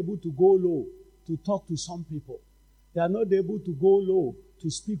not able to go low to talk to some people. They are not able to go low to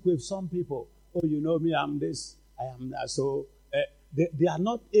speak with some people. Oh, you know me, I'm this, I am that. So they are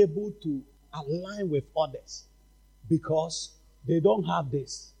not able to align with others because they don't have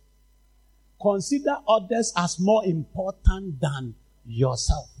this. Consider others as more important than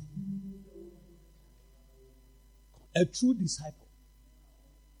yourself. A true disciple.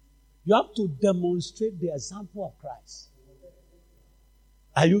 You have to demonstrate the example of Christ.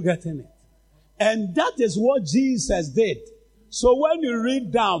 Are you getting it? And that is what Jesus did. So when you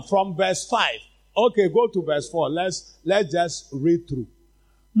read down from verse 5, okay, go to verse 4. Let's just read through.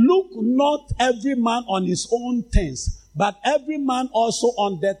 Look not every man on his own things, but every man also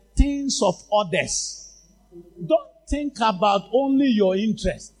on the things of others. Don't think about only your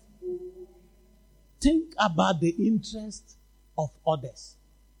interest. Think about the interest of others.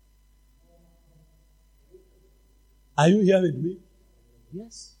 Are you here with me?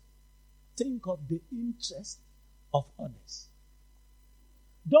 Yes. Think of the interest of others.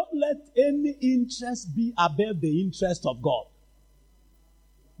 Don't let any interest be above the interest of God.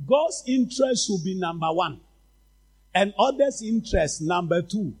 God's interest should be number one, and others' interest number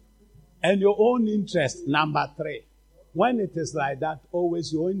two, and your own interest number three. When it is like that,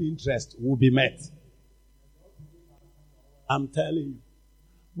 always your own interest will be met. I'm telling you.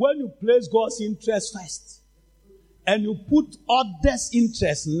 When you place God's interest first, and you put others'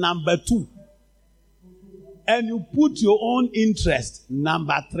 interest number two, and you put your own interest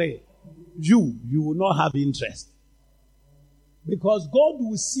number three, you will not have interest. Because God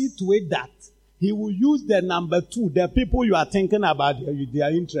will see to it that He will use the number two, the people you are thinking about,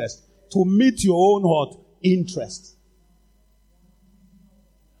 their interest, to meet your own heart interest.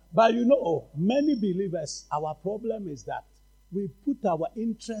 But you know, many believers, our problem is that we put our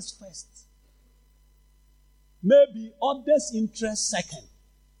interest first. Maybe others' interest second.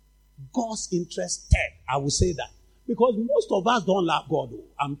 God's interest third. I will say that. Because most of us don't love God.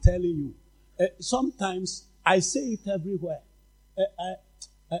 I'm telling you. Sometimes I say it everywhere.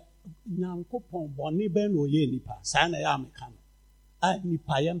 a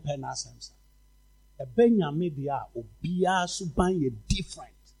nipa yɛ mpɛ n'asɛm sa. Ɛbɛ nyame deɛ a obiara suban yɛ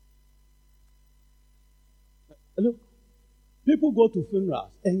different. Look, people go to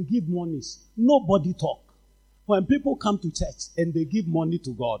funerals and give monies. Nobody talk. When people come to church and they give money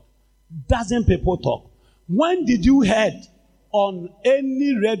to God, doesn't people talk? When did you heard on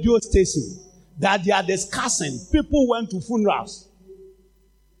any radio station that they are discussing people went to funerals?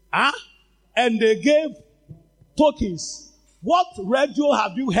 And they gave tokens. What radio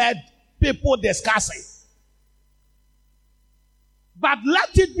have you heard people discussing? But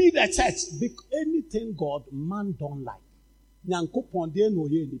let it be the church. Because anything God, man don't like.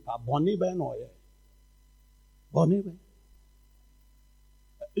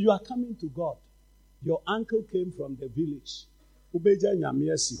 You are coming to God. Your uncle came from the village.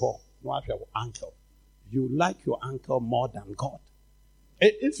 Uncle. You like your uncle more than God.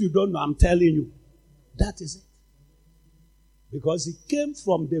 If you don't know, I'm telling you, that is it. Because he came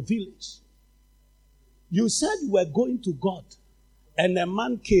from the village. You said you were going to God, and a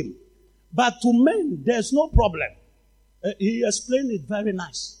man came. But to men, there's no problem. He explained it very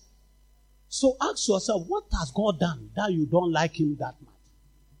nice. So ask yourself, what has God done that you don't like him that much?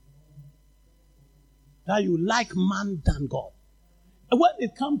 That you like man than God. And when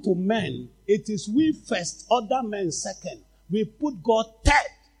it comes to men, it is we first, other men second. We put God third.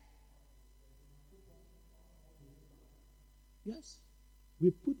 Yes,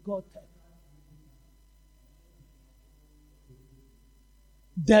 we put God third.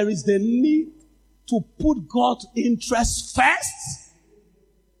 There is the need to put God's interest first.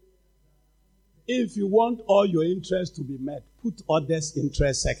 If you want all your interests to be met, put others'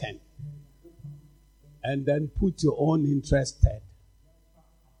 interest second. And then put your own interest third.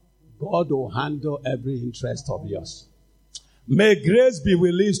 God will handle every interest of yours. May grace be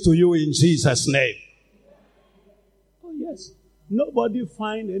released to you in Jesus' name. Oh, yes. Nobody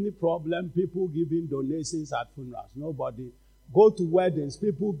find any problem, people giving donations at funerals. Nobody. Go to weddings,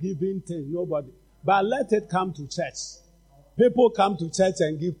 people giving things. Nobody. But let it come to church. People come to church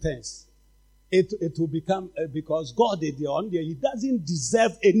and give things. It will become, because God is the only, he doesn't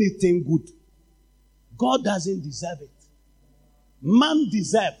deserve anything good. God doesn't deserve it. Man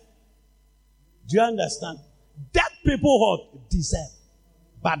deserve. Do you understand? That people deserve.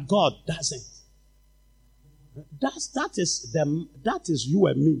 But God doesn't. That is you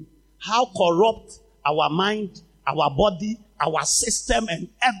and me. How corrupt our mind, our body, our system, and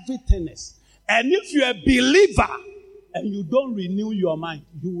everything is. And if you're a believer and you don't renew your mind,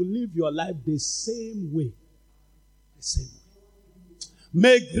 you will live your life the same way. The same way.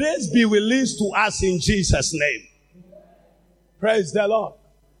 May grace be released to us in Jesus' name. Praise the Lord.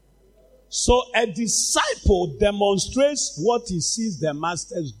 So a disciple demonstrates what he sees the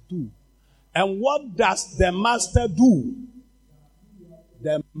masters do. And what does the master do?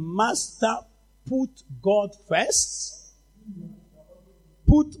 The master put God first,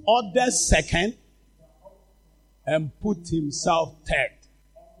 put others second, and put himself third.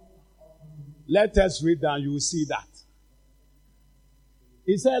 Let us read and you will see that.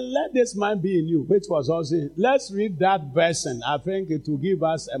 He said, let this mind be in you, which was also, let's read that version. I think it will give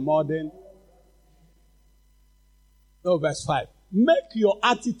us a modern. Verse 5. Make your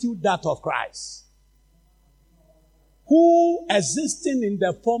attitude that of Christ, who, existing in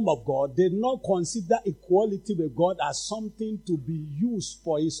the form of God, did not consider equality with God as something to be used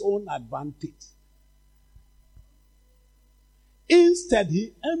for his own advantage. Instead,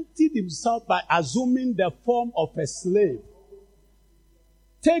 he emptied himself by assuming the form of a slave,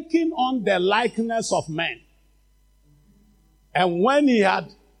 taking on the likeness of men. And when he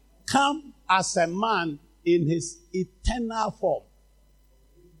had come as a man in his eternal form,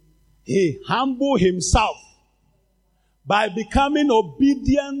 he humbled himself by becoming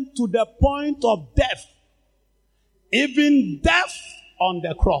obedient to the point of death, even death on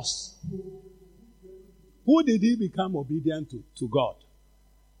the cross. Who did he become obedient to? To God.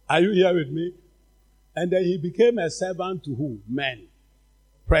 Are you here with me? And then he became a servant to who? Men.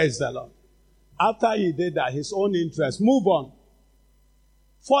 Praise the Lord. After he did that, his own interest. Move on.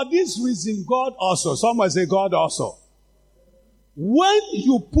 For this reason, God also. Someone say God also. When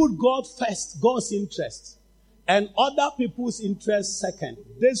you put God first, God's interest, and other people's interest second,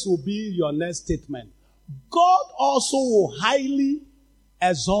 this will be your next statement. God also will highly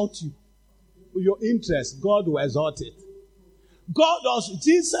exalt you. Your interest, God will exalt it. God also,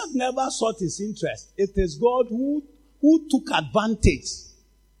 Jesus never sought his interest. It is God who took advantage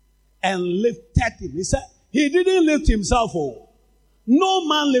and lifted him. He said, he didn't lift himself. Oh. No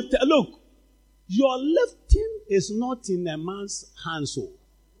man lifted. Look, your lifting is not in a man's hands. Oh.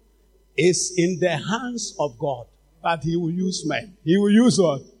 It's in the hands of God. But he will use men. He will use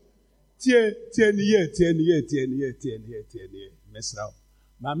what? Tie niye. Mesra.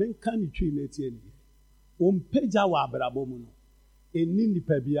 Mamen kan twi na tie niye. Ompeja wa abrabo mu no. Eni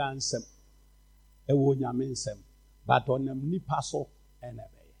nipa bia ansem. Ewo nyame nsem. But onam nipa so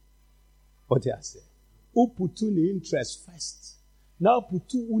enebeye. What you say? Who put in interest first? Now put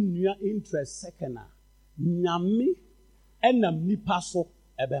unua interest second. Nyame enam nipa so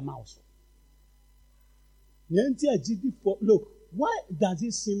ebema so. Look, why does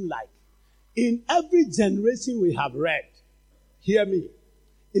it seem like in every generation we have read, hear me,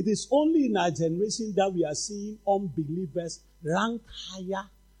 it is only in our generation that we are seeing unbelievers ranked higher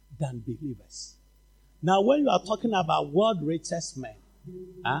than believers. Now, when you are talking about world richest men,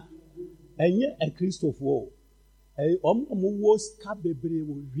 and yet a Christopher,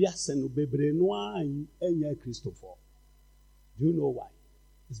 Christopher. Do you know why?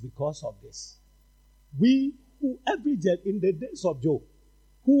 It's because of this. In the days of Job,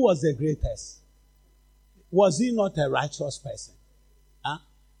 who was the greatest? Was he not a righteous person?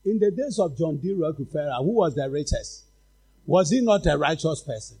 In the days of John D. Rockefeller, who was the richest? Was he not a righteous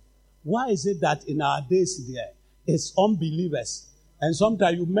person? Why is it that in our days there, it's unbelievers? And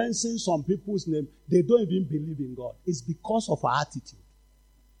sometimes you mention some people's name, they don't even believe in God. It's because of our attitude.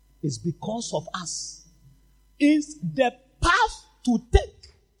 It's because of us. It's the path to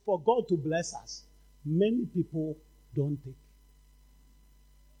take for God to bless us. Many people don't take.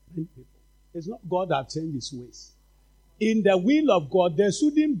 Many people. It's not God that changed his ways. In the will of God, there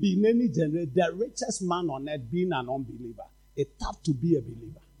shouldn't be any generation, the richest man on earth being an unbeliever. It has to be a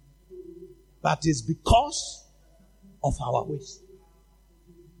believer. But it's because of our ways.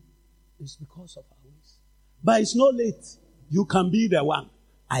 It's because of our ways. But it's not late. You can be the one.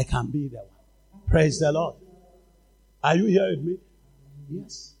 I can be the one. Praise the Lord. Are you here with me?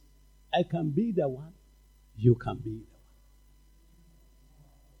 Yes. I can be the one. You can be the one.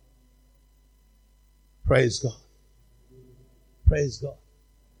 Praise God. Praise God.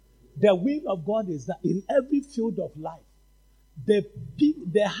 The will of God is that in every field of life, the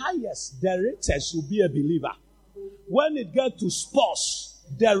highest, the richest will be a believer. When it gets to sports,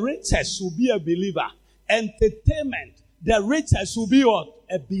 the richest will be a believer. Entertainment, the richest will be what?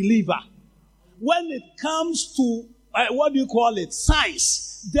 A believer. When it comes to,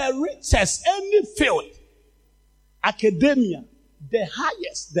 science, the richest, any field, academia, the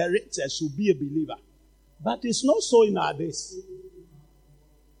highest, the richest will be a believer. But it's not so in our days.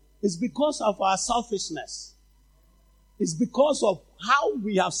 It's because of our selfishness. It's because of how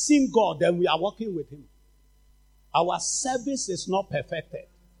we have seen God and we are working with him. Our service is not perfected.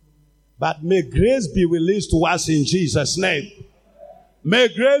 But may grace be released to us in Jesus' name. May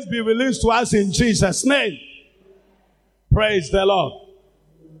grace be released to us in Jesus' name. Praise the Lord.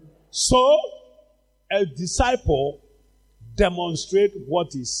 So, a disciple demonstrates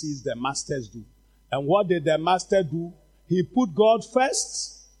what he sees the masters do. And what did the master do? He put God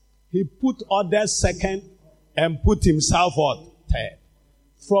first, he put others second, and put himself what? Third.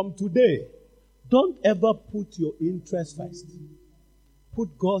 From today, don't ever put your interest first.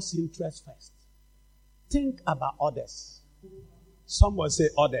 Put God's interest first. Think about others. Someone say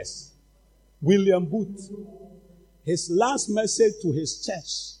others. William Booth, his last message to his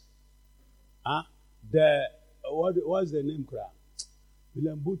church, what's the name?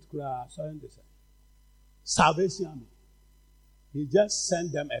 William Booth, Salvation Army. He just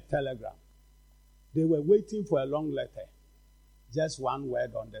sent them a telegram. They were waiting for a long letter. Just one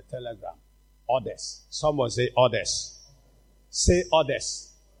word on the telegram. Others. Someone say others. Say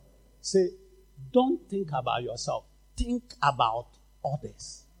others. Say, don't think about yourself. Think about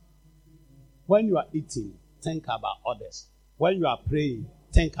others. When you are eating, think about others. When you are praying,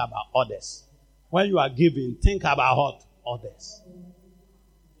 think about others. When you are giving, think about what? Others.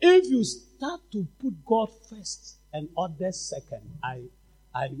 If you start to put God first and others second, I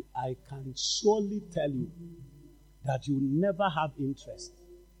can surely tell you that you never have interest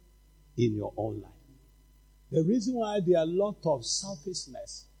in your own life. The reason why there are a lot of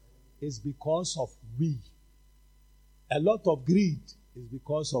selfishness is because of we. A lot of greed is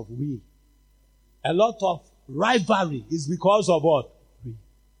because of we. A lot of rivalry is because of what? We.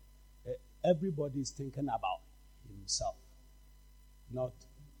 Everybody is thinking about himself, not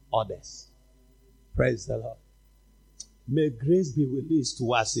others. Praise the Lord. May grace be released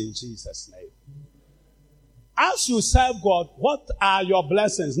to us in Jesus' name. As you serve God, what are your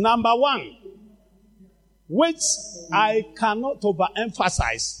blessings? Number one, which I cannot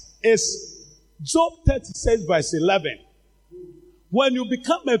overemphasize, is Job 36 verse 11. When you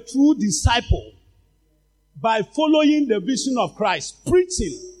become a true disciple by following the vision of Christ,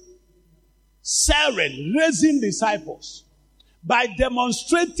 preaching, serving, raising disciples, by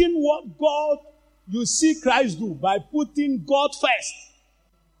demonstrating what God, you see Christ do, by putting God first,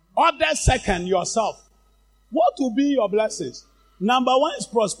 others second, yourself. What will be your blessings? Number one is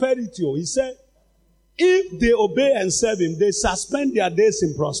prosperity. He said, if they obey and serve him, they suspend their days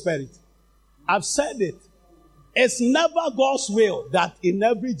in prosperity. I've said it. It's never God's will that in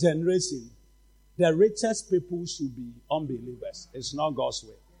every generation, the richest people should be unbelievers. It's not God's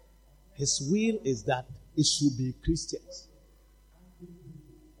will. His will is that it should be Christians.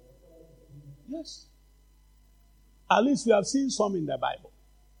 Yes. At least we have seen some in the Bible.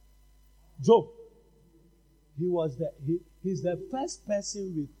 Job. He's the first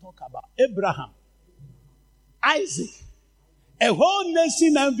person we talk about. Abraham. Isaac. A whole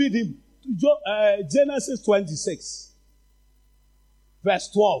nation envied him. Genesis 26. Verse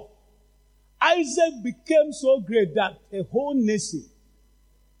 12. Isaac became so great that a whole nation.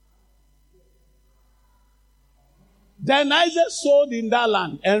 Then Isaac sowed in that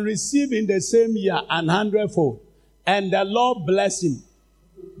land and received in the same year 100-fold. And the Lord blessed him.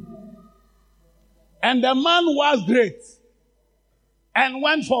 And the man was great and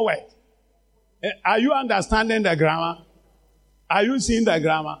went forward. Are you understanding the grammar? Are you seeing the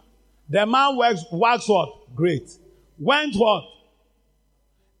grammar? The man was what? Great. Went what?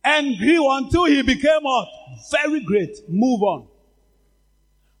 And grew until he became what? Very great. Move on.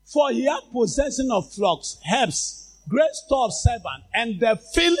 For he had possession of flocks, herds, great store of servants, and the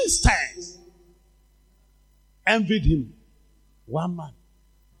Philistines envied him. One man.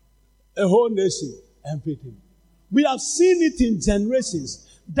 A whole nation envied him. We have seen it in generations.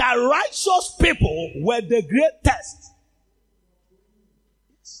 The righteous people were the greatest.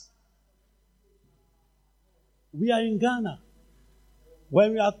 Yes. We are in Ghana.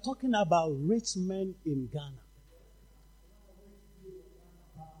 When we are talking about rich men in Ghana,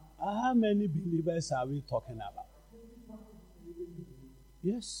 how many believers are we talking about?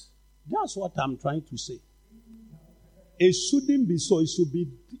 Yes, that's what I'm trying to say. It shouldn't be so. It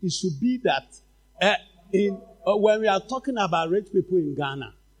should be that when we are talking about rich people in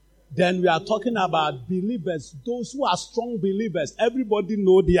Ghana, then we are talking about believers, those who are strong believers. Everybody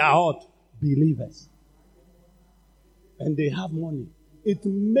know they are what? Believers. And they have money. It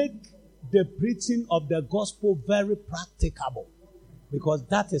makes the preaching of the gospel very practicable. Because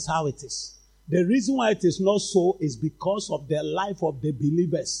that is how it is. The reason why it is not so is because of the life of the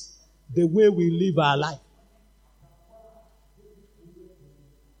believers. The way we live our life.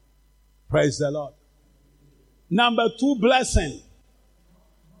 Praise the Lord. Number 2, blessing.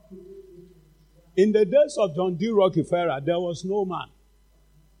 In the days of John D. Rockefeller, there was no man.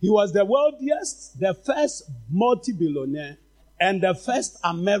 He was the wealthiest, the first multi-billionaire, and the first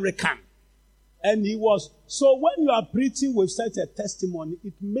American. And he was. So when you are preaching with such a testimony,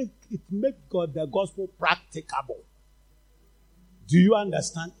 it make God the gospel practicable. Do you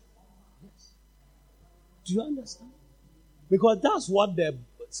understand? Yes. Do you understand? Because that's what the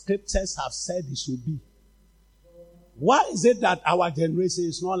scriptures have said it should be. Why is it that our generation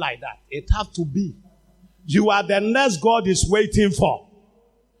is not like that? It has to be. You are the next God is waiting for.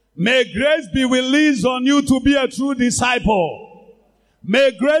 May grace be released on you to be a true disciple.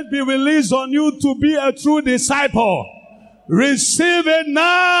 May grace be released on you to be a true disciple. Receive it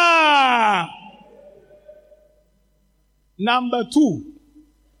now. Number 2.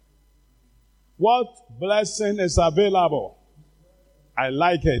 What blessing is available? I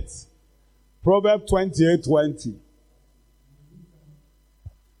like it. Proverbs 28:20.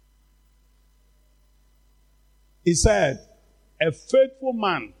 He said, a faithful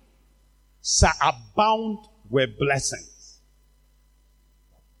man shall abound with blessings.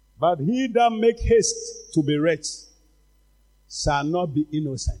 But he that make haste to be rich shall not be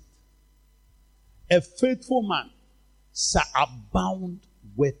innocent. A faithful man shall abound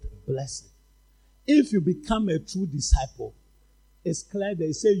with blessings. If you become a true disciple, it's clear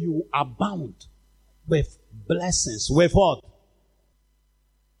they say you abound with blessings. With what?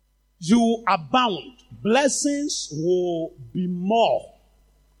 You abound. Blessings will be more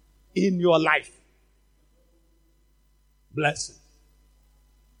in your life. Blessings.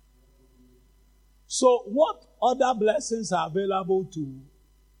 So what other blessings are available to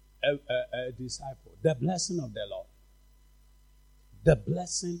a disciple? The blessing of the Lord. The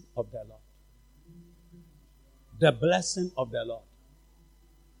blessing of the Lord. The blessing of the Lord.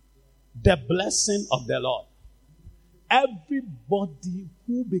 The blessing of the Lord. Everybody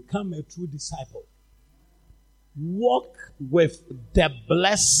who become a true disciple walk with the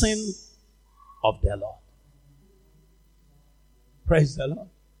blessing of the Lord. Praise the Lord.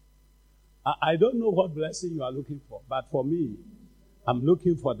 I don't know what blessing you are looking for, but for me, I'm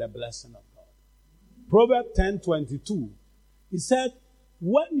looking for the blessing of God. Proverbs 10:22. He said,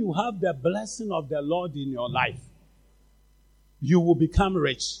 when you have the blessing of the Lord in your life, you will become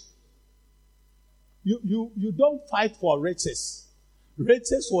rich. You don't fight for riches.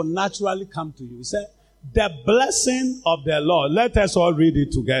 Riches will naturally come to you. He said, the blessing of the Lord. Let us all read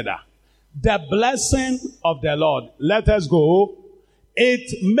it together. The blessing of the Lord. Let us go.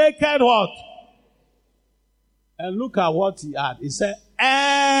 It maketh what? And look at what he had. He said,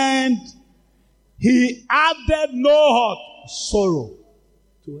 and he added no what? Sorrow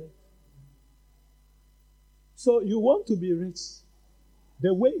to it. So you want to be rich.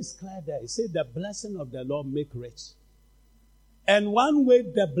 The way is clear there. He said the blessing of the Lord make rich. And one way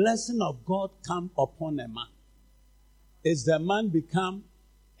the blessing of God come upon a man is the man become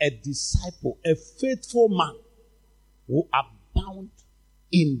a disciple, a faithful man who abound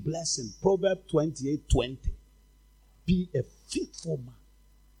in blessing. Proverbs 28:20. Be a faithful man.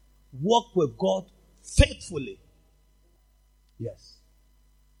 Walk with God faithfully. Yes.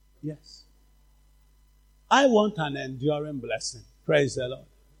 Yes. I want an enduring blessing. Praise the Lord.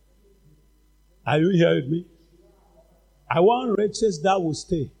 Are you here with me? I want riches that will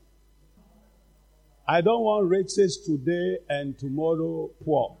stay. I don't want riches today and tomorrow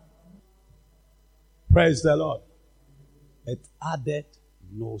poor. Praise the Lord. It added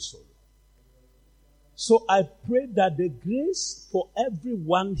no sorrow. So I pray that the grace for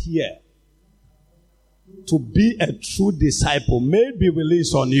everyone here to be a true disciple may be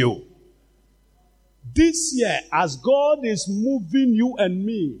released on you. This year, as God is moving you and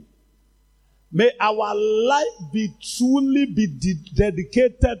me, may our life be truly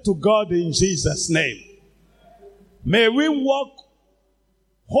dedicated to God in Jesus' name. May we walk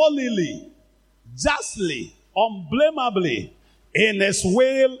holily, justly, unblameably in His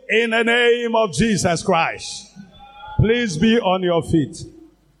will in the name of Jesus Christ. Please be on your feet.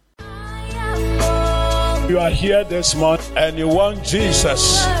 You are here this morning and you want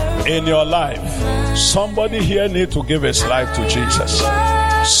Jesus in your life. Somebody here needs to give his life to Jesus.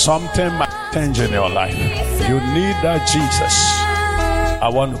 Something might change in your life. You need that Jesus. I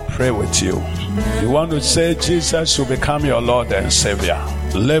want to pray with you. You want to say Jesus should become your Lord and Savior.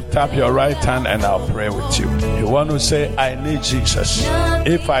 Lift up your right hand and I'll pray with you. You want to say, I need Jesus.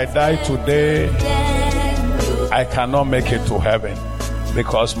 If I die today, I cannot make it to heaven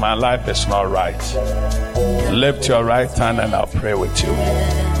because my life is not right. Lift your right hand and I'll pray with you.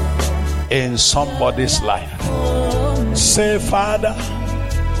 In somebody's life, say, Father,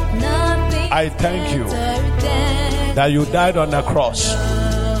 I thank you that you died on the cross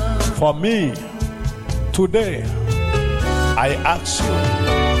for me. Today, I ask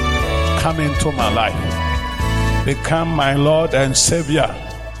you, come into my life. Become my Lord and Savior.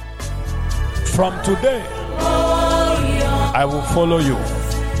 From today, I will follow you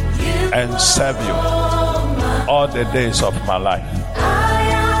and serve you all the days of my life.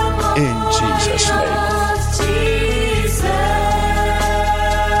 In Jesus' name.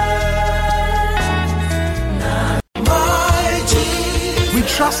 We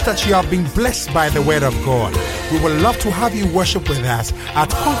trust that you have been blessed by the word of God. We would love to have you worship with us at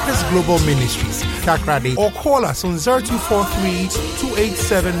Conquest Global Ministries, Takrady, or call us on 0243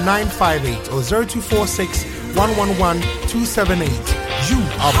 287 958 or 0246 111 278. You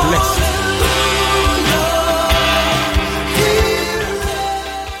are blessed.